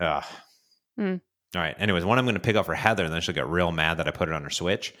 all right. Anyways, one I'm going to pick up for Heather, and then she'll get real mad that I put it on her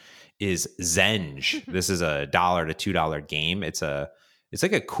Switch, is Zenge. This is a $1 to $2 game. It's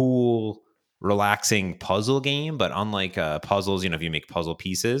like a cool, relaxing puzzle game, but unlike puzzles, if you make puzzle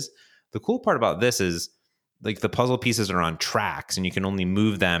pieces, the cool part about this is like the puzzle pieces are on tracks and you can only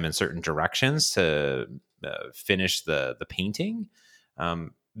move them in certain directions to finish the painting.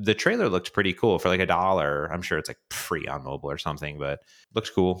 The trailer looked pretty cool for like $1. I'm sure it's like free on mobile or something, but looks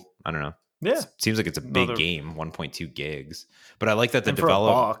cool. I don't know. Yeah. Seems like it's a big game, 1.2 gigs. But I like that the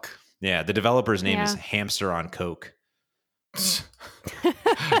developer's name is Hamster on Coke.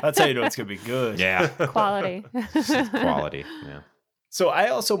 That's how you know it's going to be good. Yeah. Quality. Quality. Yeah. So I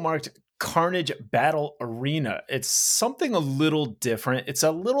also marked Carnage Battle Arena. It's something a little different. It's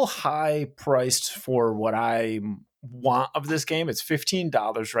a little high priced for what I want of this game. It's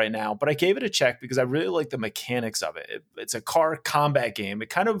 $15 right now, but I gave it a check because I really like the mechanics of it. It's a car combat game. It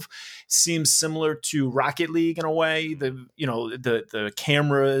kind of seems similar to Rocket League in a way. The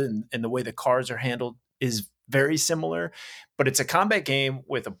camera and the way the cars are handled is very similar, but it's a combat game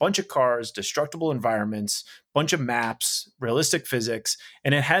with a bunch of cars, destructible environments, bunch of maps, realistic physics,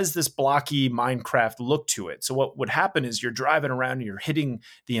 and it has this blocky Minecraft look to it. So what would happen is you're driving around and you're hitting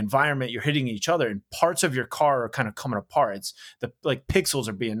the environment, you're hitting each other, and parts of your car are kind of coming apart. It's like pixels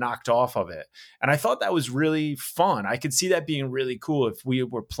are being knocked off of it. And I thought that was really fun. I could see that being really cool if we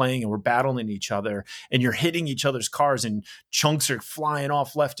were playing and we're battling each other and you're hitting each other's cars and chunks are flying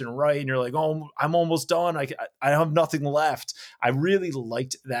off left and right. And you're like, oh, I'm almost done. I have nothing left. I really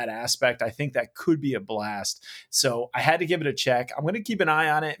liked that aspect. I think that could be a blast. So I had to give it a check. I'm going to keep an eye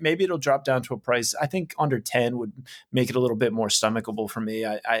on it. Maybe it'll drop down to a price. I think under 10 would make it a little bit more stomachable for me.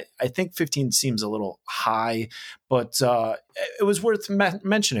 I think 15 seems a little high, but it was worth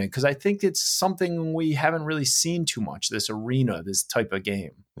mentioning because I think it's something we haven't really seen too much, this arena, this type of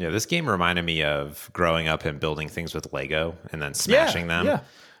game. Yeah, this game reminded me of growing up and building things with Lego and then smashing them.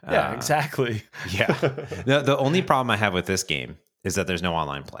 Yeah, exactly. Yeah. The only problem I have with this game is that there's no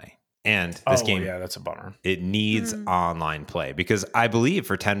online play. And this game, that's a bummer. It needs online play because I believe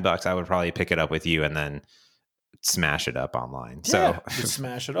for $10, I would probably pick it up with you and then smash it up online. Yeah, so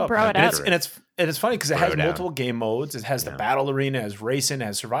smash it up. Bro it up. And it's funny because it has multiple game modes. It has the battle arena, it has racing, it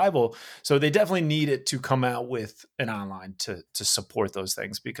has survival. So they definitely need it to come out with an online to support those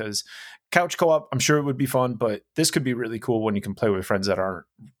things because couch co-op, I'm sure it would be fun, but this could be really cool when you can play with friends that aren't,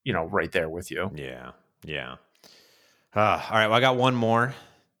 right there with you. Yeah. Yeah. All right, well, I got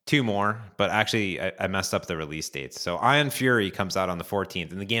two more, but actually I messed up the release dates. So Iron Fury comes out on the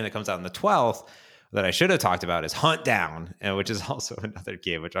 14th, and the game that comes out on the 12th that I should have talked about is Hunt Down, which is also another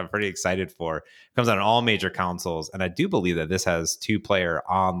game which I'm pretty excited for. It comes out on all major consoles, and I do believe that this has 2-player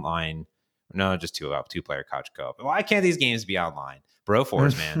online. No, just 2-player couch co-op. Why can't these games be online?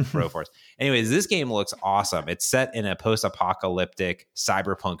 Broforce, man. Broforce. Anyways, this game looks awesome. It's set in a post-apocalyptic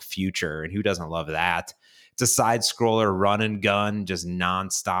cyberpunk future, and who doesn't love that? It's a side-scroller run and gun, just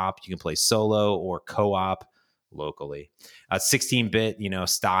nonstop. You can play solo or co-op locally. 16-bit,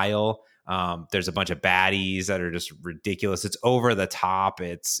 style. There's a bunch of baddies that are just ridiculous. It's over the top.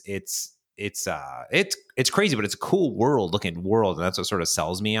 It's crazy, but it's a cool looking world, and that's what sort of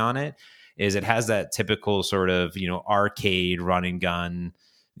sells me on it. Is it has that typical sort of arcade run and gun.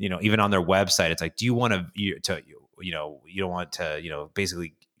 Even on their website, it's like, do you want you don't want to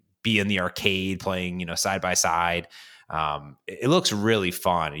basically be in the arcade playing side by side. It looks really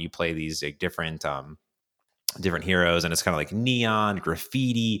fun. You play these like different heroes, and it's kind of like neon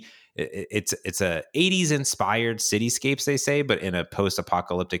graffiti. It's a 80s inspired cityscapes, they say, but in a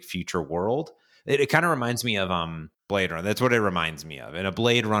post-apocalyptic future world. It kind of reminds me of Blade Runner. That's what it reminds me of, in a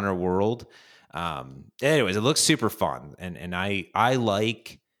Blade Runner world. Anyways, it looks super fun, and I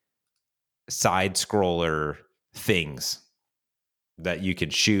like side scroller things that you can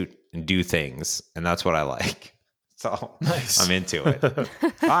shoot and do things, and that's what I like. So nice. I'm into it.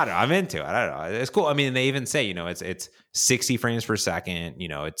 I'm into it. I don't know. It's cool. I mean, they even say, it's 60 frames per second.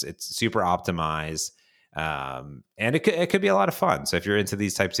 It's super optimized, and it could be a lot of fun. So if you're into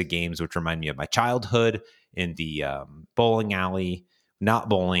these types of games, which remind me of my childhood in the bowling alley, not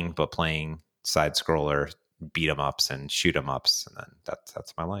bowling, but playing side scroller beat 'em ups and shoot 'em ups, and then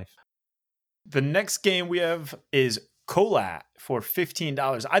that's my life. The next game we have is Colat for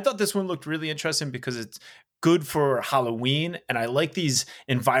 $15. I thought this one looked really interesting because it's good for Halloween, and I like these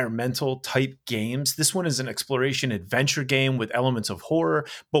environmental type games. This one is an exploration adventure game with elements of horror,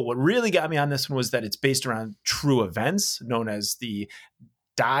 but what really got me on this one was that it's based around true events known as the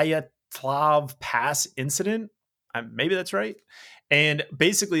Dyatlov Pass incident. Maybe that's right. And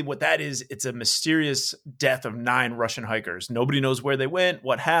basically what that is, it's a mysterious death of 9 Russian hikers. Nobody knows where they went,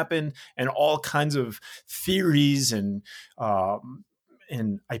 what happened, and all kinds of theories and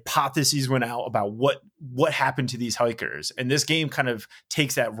hypotheses went out about what happened to these hikers. And this game kind of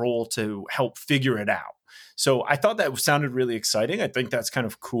takes that role to help figure it out. So I thought that sounded really exciting. I think that's kind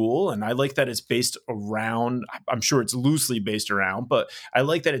of cool. And I like that it's based around, I'm sure it's loosely based around, but I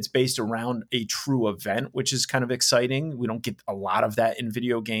like that it's based around a true event, which is kind of exciting. We don't get a lot of that in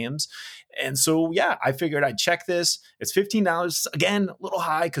video games. And so, yeah, I figured I'd check this. It's $15. Again, a little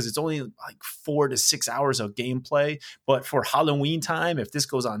high because it's only like 4 to 6 hours of gameplay. But for Halloween time, if this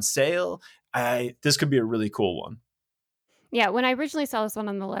goes on sale, this could be a really cool one. Yeah, when I originally saw this one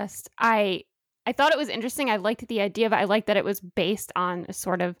on the list, I thought it was interesting. I liked the idea of it. I liked that it was based on a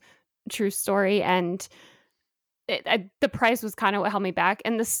sort of true story, and the price was kind of what held me back.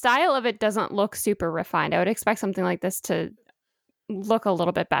 And the style of it doesn't look super refined. I would expect something like this to look a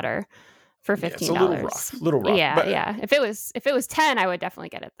little bit better for $15. It's a little rough. Yeah, yeah. If it was 10, I would definitely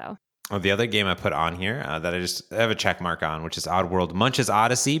get it though. Oh, the other game I put on here that I have a check mark on, which is Oddworld Munch's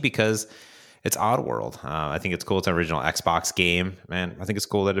Odyssey, because it's Oddworld. I think it's cool. It's an original Xbox game. Man, I think it's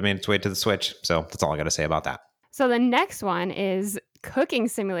cool that it made its way to the Switch. So that's all I got to say about that. So the next one is Cooking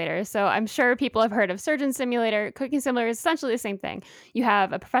Simulator. So I'm sure people have heard of Surgeon Simulator. Cooking Simulator is essentially the same thing. You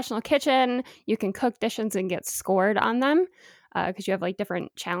have a professional kitchen. You can cook dishes and get scored on them because you have like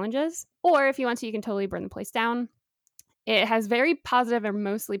different challenges. Or if you want to, you can totally burn the place down. It has very positive or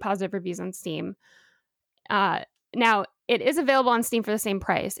mostly positive reviews on Steam. Now, it is available on Steam for the same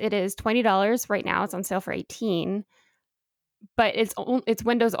price. It is $20 right now. It's on sale for $18, but it's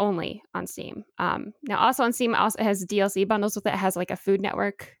Windows only on Steam. Now, also on Steam, it has DLC bundles with it. It has like a Food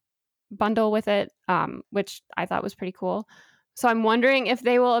Network bundle with it, which I thought was pretty cool. So I'm wondering if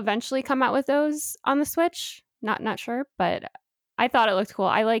they will eventually come out with those on the Switch. Not sure, but I thought it looked cool.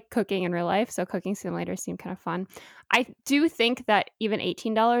 I like cooking in real life, so Cooking Simulator seemed kind of fun. I do think that even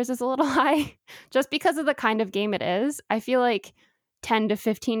 $18 is a little high, just because of the kind of game it is. I feel like $10 to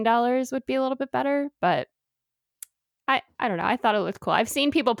 $15 would be a little bit better, but I don't know. I thought it looked cool. I've seen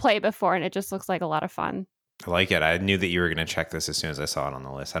people play it before, and it just looks like a lot of fun. I like it. I knew that you were going to check this as soon as I saw it on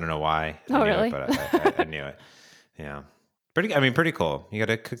the list. I don't know why. Oh, really? But I knew it. Yeah. Pretty cool. You got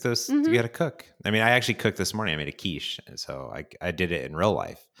to cook those. Mm-hmm. You got to cook. I mean, I actually cooked this morning. I made a quiche. So I did it in real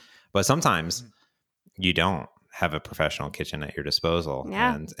life. But sometimes you don't have a professional kitchen at your disposal,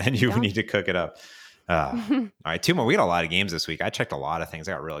 yeah, and you need to cook it up. All right, two more. We got a lot of games this week. I checked a lot of things.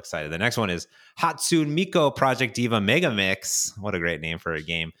 I got real excited. The next one is Hatsune Miku Project Diva Mega Mix. What a great name for a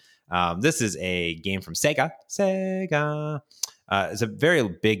game. This is a game from Sega. It's a very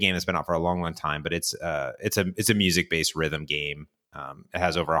big game that's been out for a long, long time, but it's a music-based rhythm game. It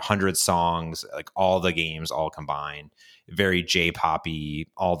has over 100 songs, like all the games all combined. Very J-poppy,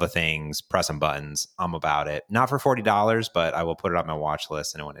 all the things, pressing buttons. I'm about it. Not for $40, but I will put it on my watch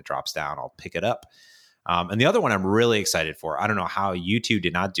list, and when it drops down, I'll pick it up. And the other one I'm really excited for, I don't know how you two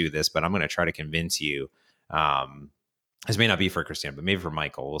did not do this, but I'm going to try to convince you. This may not be for Christian, but maybe for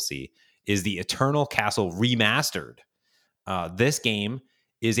Michael, we'll see, is the Eternal Castle Remastered. This game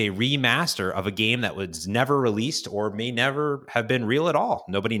is a remaster of a game that was never released or may never have been real at all.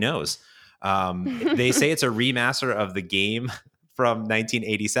 Nobody knows. They say it's a remaster of the game from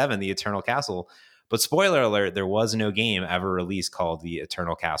 1987, The Eternal Castle. But spoiler alert, there was no game ever released called The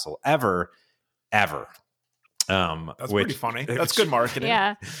Eternal Castle ever. That's pretty funny. That's good marketing.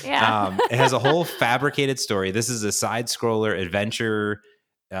 Yeah. It has a whole fabricated story. This is a side scroller adventure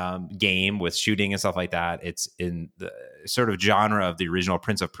game with shooting and stuff like that. It's in the sort of genre of the original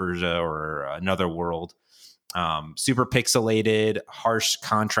Prince of Persia or Another World. Super pixelated, harsh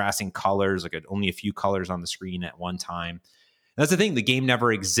contrasting colors, like only a few colors on the screen at one time. And that's the thing. The game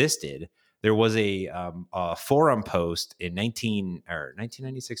never existed. There was a forum post in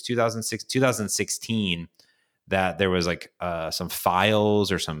 1996, 2016 that there was like some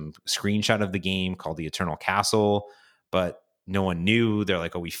files or some screenshot of the game called The Eternal Castle, but no one knew. They're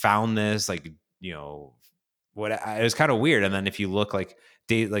like, oh, we found this, like, you know, what? It was kind of weird. And then if you look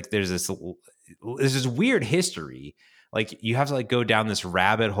there's this weird history. Like you have to like go down this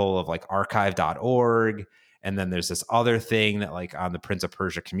rabbit hole of like archive.org. And then there's this other thing that like on the Prince of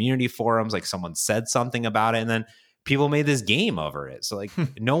Persia community forums, like someone said something about it. And then people made this game over it. So like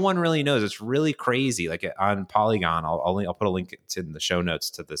no one really knows. It's really crazy. Like on Polygon, I'll put a link in the show notes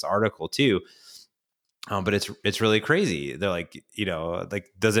to this article too. But it's really crazy. They're like, you know,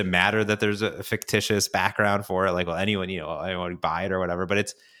 like, does it matter that there's a fictitious background for it? Like, well, anyone would buy it or whatever. But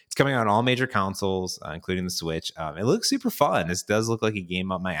it's coming out on all major consoles, including the Switch. It looks super fun. This does look like a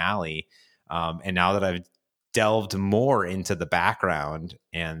game up my alley. And now that I've delved more into the background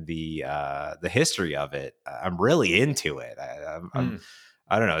and the history of it, I'm really into it. I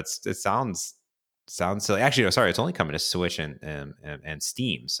don't know. It sounds silly. Actually, no, sorry. It's only coming to Switch and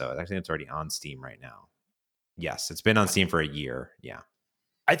Steam. So I think it's already on Steam right now. Yes, it's been on Steam for a year. Yeah.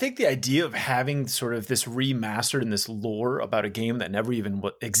 I think the idea of having sort of this remastered and this lore about a game that never even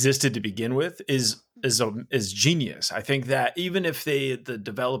existed to begin with is genius. I think that even if the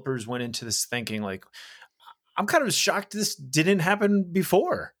developers went into this thinking like, I'm kind of shocked this didn't happen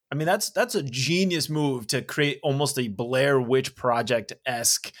before. I mean, that's a genius move to create almost a Blair Witch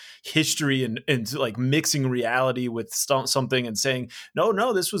Project-esque history and like mixing reality with something and saying,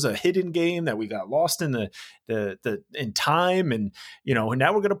 no, this was a hidden game that we got lost in in time, and now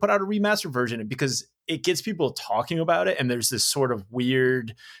we're going to put out a remastered version because it gets people talking about it, and there's this sort of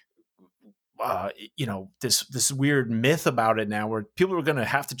weird. This weird myth about it now where people are going to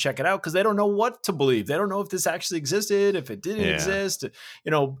have to check it out because they don't know what to believe. They don't know if this actually existed, if it didn't exist.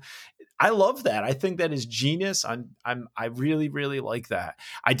 I love that. I think that is genius. I really, really like that.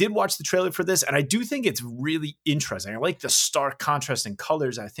 I did watch the trailer for this, and I do think it's really interesting. I like the stark contrast in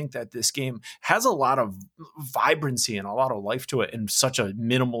colors. I think that this game has a lot of vibrancy and a lot of life to it in such a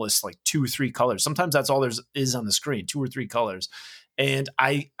minimalist, like 2 or 3 colors. Sometimes that's all there is on the screen, 2 or 3 colors. And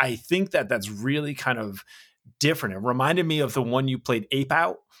I think that that's really kind of different. It reminded me of the one you played, Ape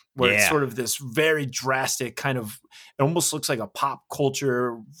Out, where it's sort of this very drastic kind of, it almost looks like a pop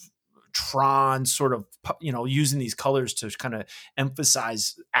culture Tron sort of, using these colors to kind of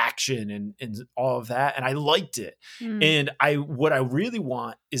emphasize action and all of that. And I liked it. And what I really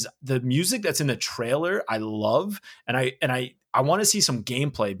want is the music that's in the trailer. I love, and I want to see some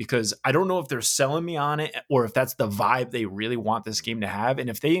gameplay because I don't know if they're selling me on it or if that's the vibe they really want this game to have. And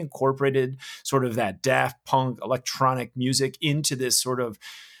if they incorporated sort of that Daft Punk electronic music into this sort of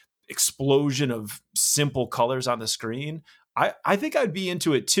explosion of simple colors on the screen, I think I'd be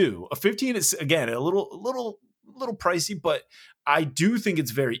into it too. A 15 is, again, a little pricey, but I do think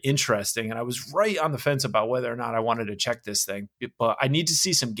it's very interesting. And I was right on the fence about whether or not I wanted to check this thing, but I need to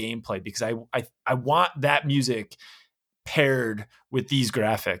see some gameplay because I want that music paired with these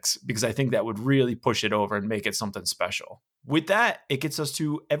graphics because I think that would really push it over and make it something special. With that, it gets us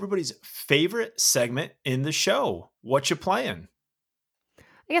to everybody's favorite segment in the show. What you playing?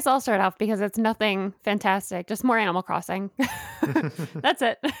 I guess I'll start off because it's nothing fantastic, just more Animal Crossing. That's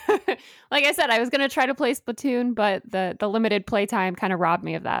it. Like I said, I was going to try to play Splatoon, but the limited playtime kind of robbed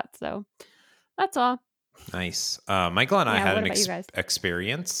me of that. So That's all. Nice. Michael and I Yeah, had what an about you guys?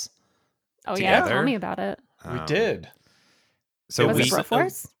 experience Oh yeah, together. tell me about it. We did. So Was we, it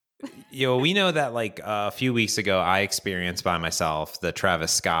Broforce? we know that like a few weeks ago, I experienced by myself the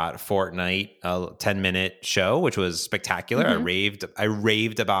Travis Scott Fortnite 10-minute show, which was spectacular. Mhm. I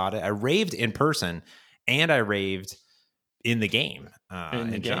raved about it. I raved in person, and I raved in the game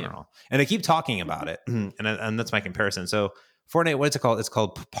in general. And I keep talking about it, and that's my comparison. So Fortnite, what's it called? It's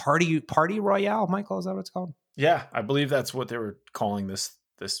called Party Royale. Michael, is that what it's called? Yeah, I believe that's what they were calling this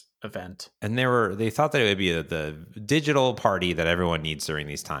event. And they thought that it would be the digital party that everyone needs during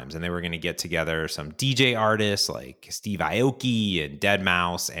these times, and they were going to get together some DJ artists like Steve Aoki and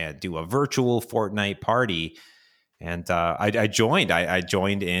Deadmau5 and do a virtual Fortnite party. And I joined. I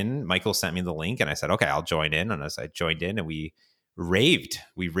joined in. Michael sent me the link, and I said, "Okay, I'll join in." And as I joined in, and we raved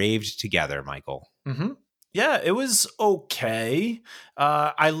together, Michael. Mm-hmm. Yeah, it was okay.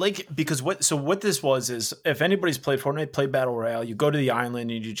 I like because what this was is if anybody's played Fortnite, play Battle Royale, you go to the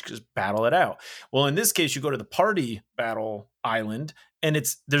island and you just battle it out. Well, in this case, you go to the party battle island, and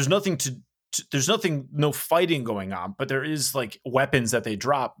there's no fighting going on, but there is like weapons that they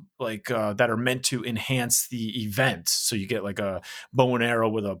drop like that are meant to enhance the event. So you get like a bow and arrow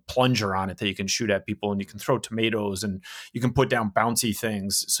with a plunger on it that you can shoot at people, and you can throw tomatoes, and you can put down bouncy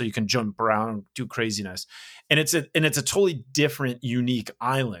things so you can jump around, do craziness. And it's a totally different, unique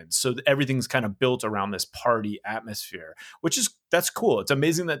island. So everything's kind of built around this party atmosphere, that's cool. It's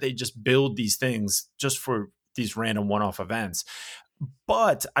amazing that they just build these things just for these random one-off events.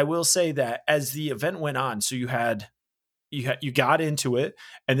 But I will say that as the event went on, so you got into it,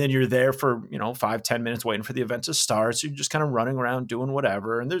 and then you're there for 5-10 minutes waiting for the event to start. So you're just kind of running around doing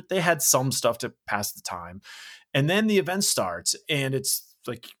whatever, and they had some stuff to pass the time. And then the event starts, and it's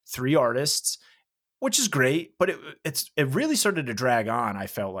like 3 artists, which is great, but it really started to drag on. I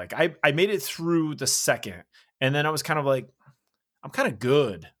felt like I made it through the second, and then I was kind of like, I'm kind of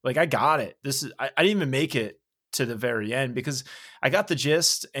good. Like I got it. I didn't even make it to the very end because I got the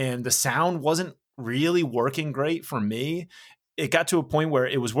gist, and the sound wasn't really working great for me. It got to a point where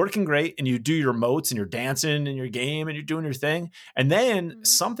it was working great, and you do your emotes and you're dancing in your game and you're doing your thing. And then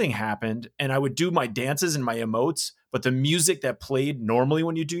something happened, and I would do my dances and my emotes, but the music that played normally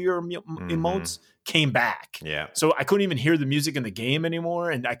when you do your emotes came back. Yeah. So I couldn't even hear the music in the game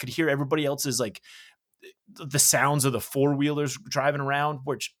anymore. And I could hear everybody else's like the sounds of the 4-wheelers driving around,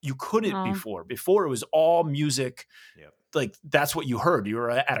 which you couldn't before. Before it was all music. Yep. Like that's what you heard. You were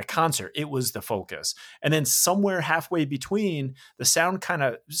at a concert. It was the focus. And then somewhere halfway between, the sound kind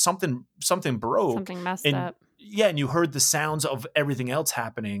of something broke. Something messed up. Yeah, and you heard the sounds of everything else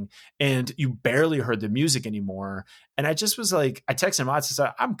happening, and you barely heard the music anymore. And I just was like, I texted him out and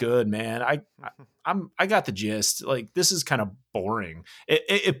said, "I'm good, man. I got the gist. Like this is kind of boring."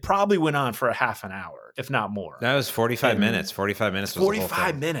 It probably went on for a half an hour, if not more. That was 45 minutes. 45 minutes. Was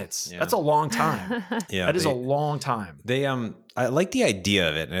 45 minutes. Yeah. That's a long time. Yeah, that is a long time. I like the idea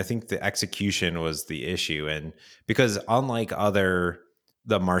of it, and I think the execution was the issue. And because unlike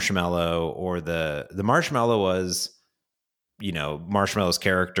the Marshmello or the Marshmello was, Marshmello's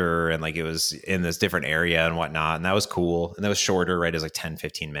character, and like it was in this different area and whatnot, and that was cool, and that was shorter, right? It was like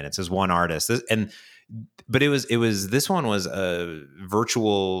 10-15 minutes. It was one artist, but it was this one was a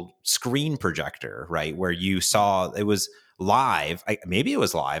virtual screen projector, right, where you saw it was live. Maybe it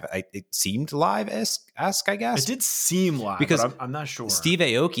was live. It seemed live-esque, I guess. It did seem live, because I'm not sure. Steve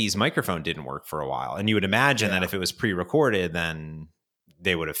Aoki's microphone didn't work for a while, and you would imagine that if it was pre-recorded, then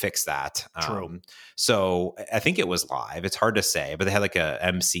they would have fixed that. True. So I think it was live. It's hard to say, but they had like a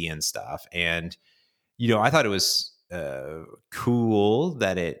MC and stuff. And, I thought it was cool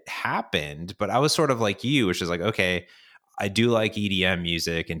that it happened, but I was sort of like you, which is like, okay, I do like EDM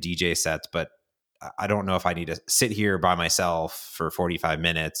music and DJ sets, but I don't know if I need to sit here by myself for 45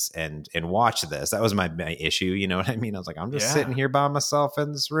 minutes and watch this. That was my issue. You know what I mean? I was like, I'm just sitting here by myself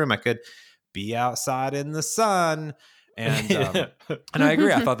in this room. I could be outside in the sun. And and I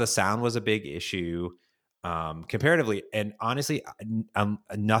agree. I thought the sound was a big issue comparatively. And honestly,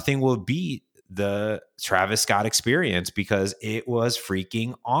 nothing will beat the Travis Scott experience because it was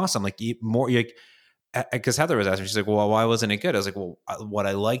freaking awesome. Like because Heather was asking, she's like, well, why wasn't it good? I was like, well, what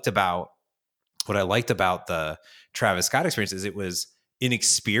I liked about the Travis Scott experience is it was an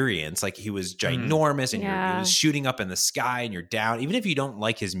experience. Like he was ginormous and he was shooting up in the sky and you're down. Even if you don't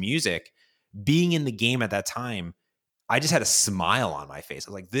like his music, being in the game at that time, I just had a smile on my face.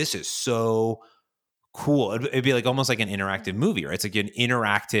 I was like, this is so cool. It'd be like almost like an interactive movie, right? It's like an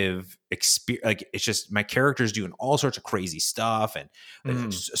interactive experience. Like it's just my characters doing all sorts of crazy stuff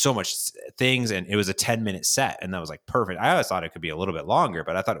and so much things. And it was a 10-minute set, and that was like perfect. I always thought it could be a little bit longer,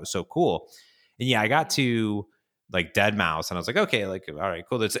 but I thought it was so cool. And yeah, I got to like Dead Mouse and I was like, okay, like, all right,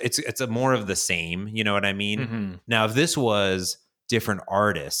 cool. It's a more of the same, you know what I mean? Mm-hmm. Now, if this was different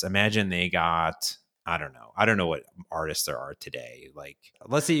artists, imagine they got, I don't know what artists there are today. Like,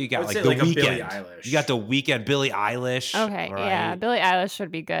 let's say you got like The Weeknd. You got The Weeknd, Billie Eilish. Okay, right? yeah, Billie Eilish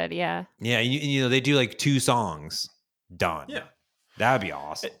would be good. Yeah, Yeah, you know they do like 2 songs, done. Yeah, that'd be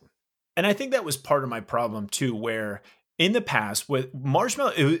awesome. And I think that was part of my problem too, where in the past with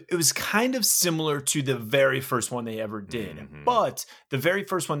Marshmello, it was kind of similar to the very first one they ever did. Mhm. But the very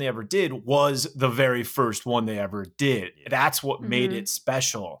first one they ever did was the very first one they ever did. That's what made Mhm. it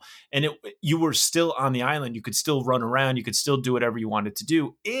special. And you were still on the island. You could still run around. You could still do whatever you wanted to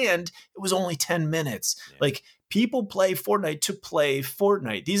do. And it was only 10 minutes. Yeah. Like, people play Fortnite to play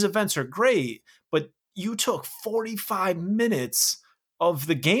Fortnite. These events are great, but you took 45 minutes of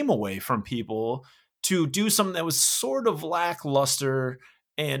the game away from people to do something that was sort of lackluster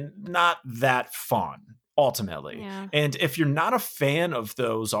and not that fun ultimately. Yeah. And if you're not a fan of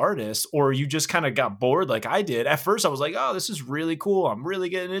those artists, or you just kind of got bored like I did, at first I was like, oh, this is really cool. I'm really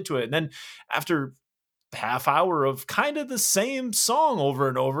getting into it. And then after half hour of kind of the same song over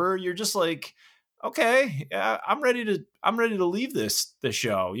and over, you're just like, okay, yeah, I'm ready to leave this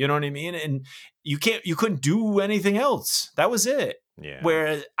show. You know what I mean? And you couldn't do anything else. That was it. Yeah.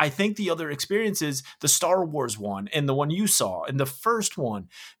 Where I think the other experiences, the Star Wars one and the one you saw and the first one,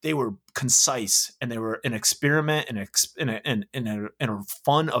 they were concise and they were an experiment and a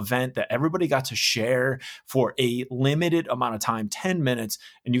fun event that everybody got to share for a limited amount of time, 10 minutes,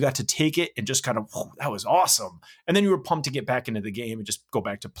 and you got to take it and just kind of, whoa, that was awesome. And then you were pumped to get back into the game and just go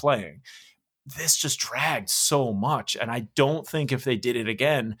back to playing. This just dragged so much. And I don't think if they did it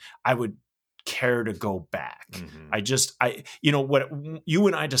again, I would care to go back. Mhm. What you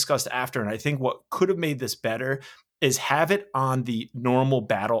and I discussed after, and I think what could have made this better is have it on the normal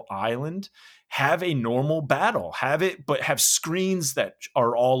battle island, have a normal battle, but have screens that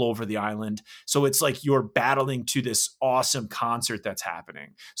are all over the island. So it's like you're battling to this awesome concert that's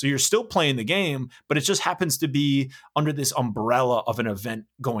happening. So you're still playing the game, but it just happens to be under this umbrella of an event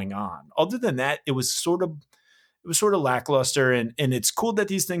going on. Other than that, it was sort of lackluster, and it's cool that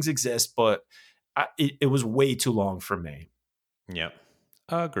these things exist, but it was way too long for me. Yep.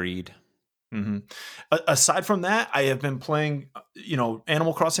 Agreed. Mm-hmm. Aside from that, I have been playing,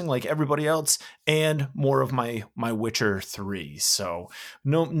 Animal Crossing like everybody else, and more of my Witcher 3. So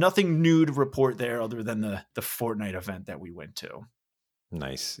nothing new to report there other than the Fortnite event that we went to.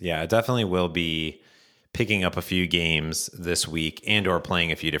 Nice. Yeah, I definitely will be picking up a few games this week and or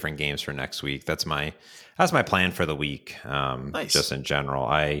playing a few different games for next week. That's my plan for the week. Nice. Just in general.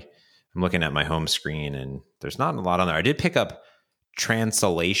 I'm looking at my home screen and there's not a lot on there. I did pick up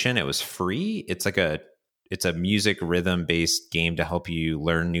Translation. It was free. It's a music rhythm based game to help you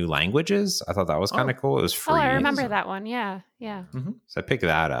learn new languages. I thought that was kind of cool. It was free. Oh, I remember that one. Yeah. Mm-hmm. So I picked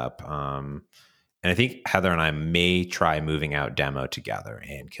that up. And I think Heather and I may try moving out demo together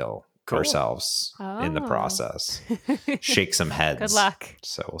and kill ourselves in the process. Shake some heads. Good luck.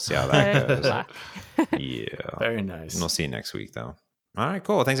 So we'll see how that goes. Good luck. Yeah. Very nice. And we'll see you next week, though. All right,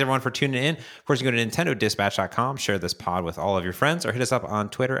 cool. Thanks, everyone, for tuning in. Of course, you can go to NintendoDispatch.com, share this pod with all of your friends, or hit us up on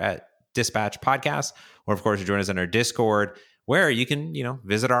Twitter at Dispatch Podcast. Or, of course, join us in our Discord, where you can,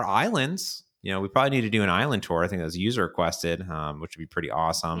 visit our islands. We probably need to do an island tour. I think that was user requested, which would be pretty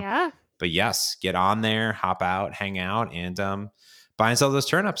awesome. Yeah. But yes, get on there, hop out, hang out, and buy and sell those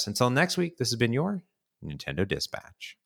turnips. Until next week, this has been your Nintendo Dispatch.